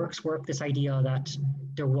Richard Burke's work, this idea that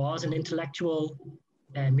there was an intellectual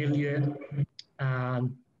milieu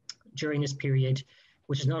during this period,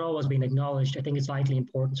 which has not always been acknowledged. I think it's vitally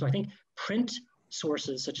important. So I think print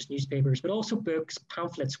sources such as newspapers, but also books,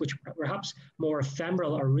 pamphlets, which are perhaps more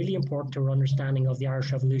ephemeral, are really important to our understanding of the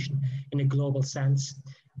Irish Revolution in a global sense.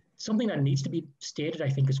 Something that needs to be stated, I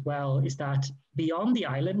think, as well, is that beyond the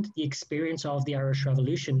island, the experience of the Irish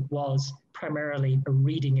Revolution was primarily a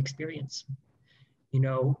reading experience. You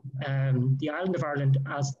know, the island of Ireland,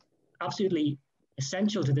 as absolutely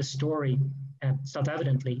essential to this story,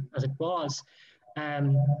 self-evidently as it was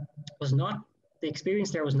not, the experience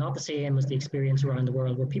there was not the same as the experience around the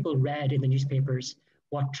world, where people read in the newspapers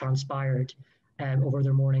what transpired over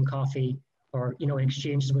their morning coffee, or, you know, in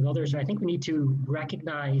exchanges with others. And I think we need to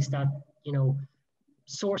recognize that, you know,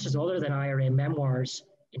 sources other than IRA memoirs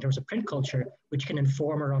in terms of print culture, which can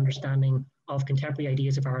inform our understanding of contemporary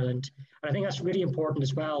ideas of Ireland. And I think that's really important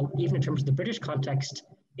as well, even in terms of the British context.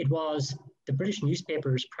 It was the British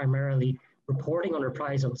newspapers primarily reporting on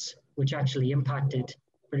reprisals, which actually impacted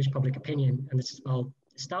British public opinion, and this is well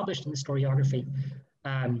established in the historiography.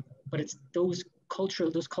 But it's those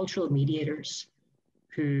cultural mediators,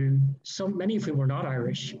 who many of whom were not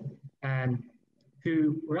Irish,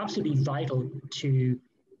 who were absolutely vital to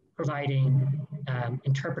providing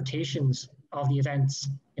interpretations of the events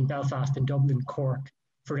in Belfast and Dublin, Cork,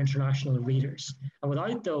 for international readers. And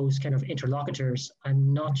without those kind of interlocutors,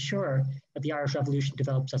 I'm not sure that the Irish Revolution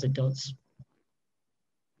develops as it does.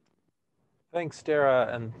 Thanks,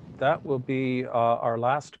 Darragh, and that will be our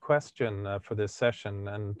last question for this session.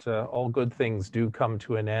 And all good things do come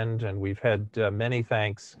to an end, and we've had many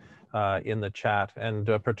thanks in the chat, and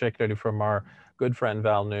particularly from our good friend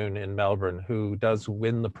Val Noon in Melbourne, who does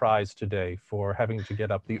win the prize today for having to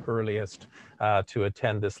get up the earliest to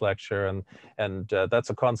attend this lecture, and that's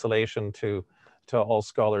a consolation to all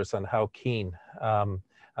scholars on how keen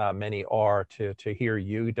many are to hear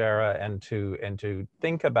you, Darragh, and to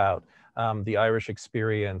think about the Irish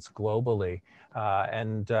experience globally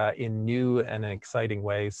and in new and exciting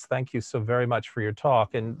ways. Thank you so very much for your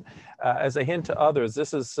talk. And as a hint to others,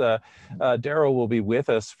 this is, Darragh will be with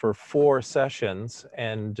us for 4 sessions,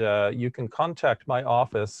 and you can contact my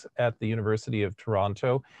office at the University of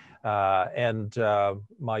Toronto. And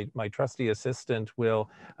my trusty assistant will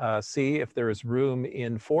see if there is room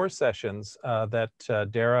in 4 sessions that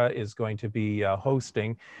Darragh is going to be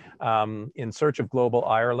hosting. In Search of Global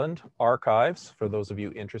Ireland, Archives, for those of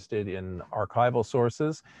you interested in archival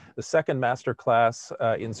sources. The second masterclass,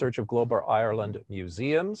 In Search of Global Ireland,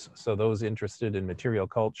 Museums, so those interested in material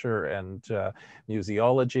culture and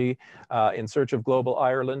museology. In Search of Global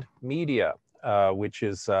Ireland, Media, which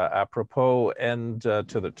is apropos and to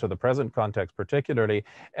the present context particularly,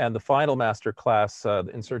 and the final master class,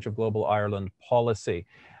 In Search of Global Ireland, Policy.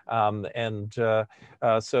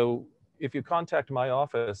 So if you contact my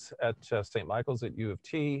office at St. Michael's at U of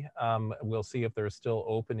T, we'll see if there are still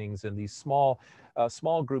openings in these small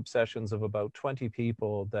group sessions of about 20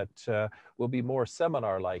 people that will be more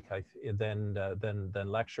seminar-like than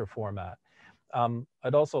lecture format.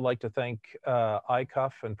 I'd also like to thank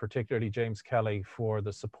ICUF and particularly James Kelly for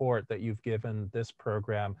the support that you've given this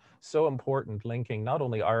program. So important, linking not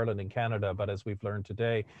only Ireland and Canada, but as we've learned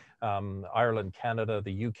today, Ireland, Canada,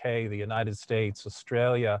 the UK, the United States,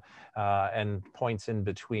 Australia, and points in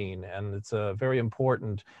between. And it's a very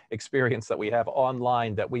important experience that we have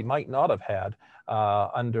online that we might not have had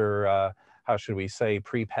under, how should we say,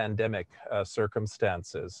 pre-pandemic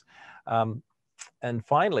circumstances. And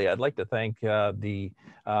finally, I'd like to thank the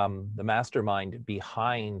mastermind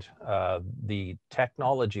behind the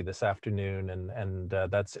technology this afternoon, and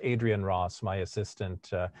that's Adrian Ross, my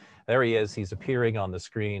assistant. There he is, he's appearing on the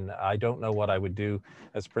screen. I don't know what I would do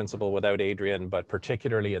as principal without Adrian, but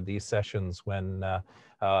particularly in these sessions when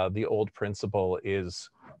the old principal is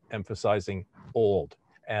emphasizing old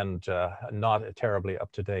and not terribly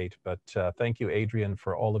up to date. But thank you, Adrian,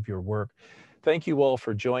 for all of your work. thank you all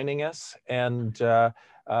for joining us, and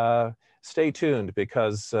stay tuned,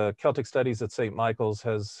 because Celtic Studies at St. Michael's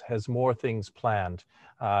has more things planned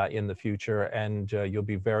in the future, and you'll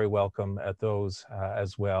be very welcome at those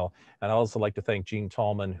as well. And I'd also like to thank Jean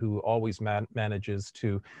Tallman, who always manages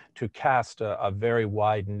to cast a very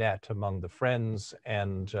wide net among the Friends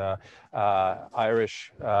and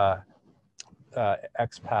Irish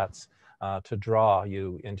expats to draw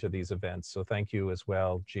you into these events. So thank you as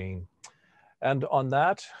well, Jean. And on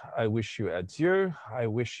that, I wish you adieu. I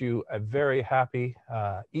wish you a very happy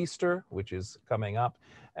Easter, which is coming up,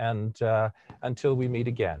 and until we meet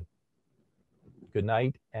again. Good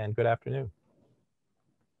night and good afternoon.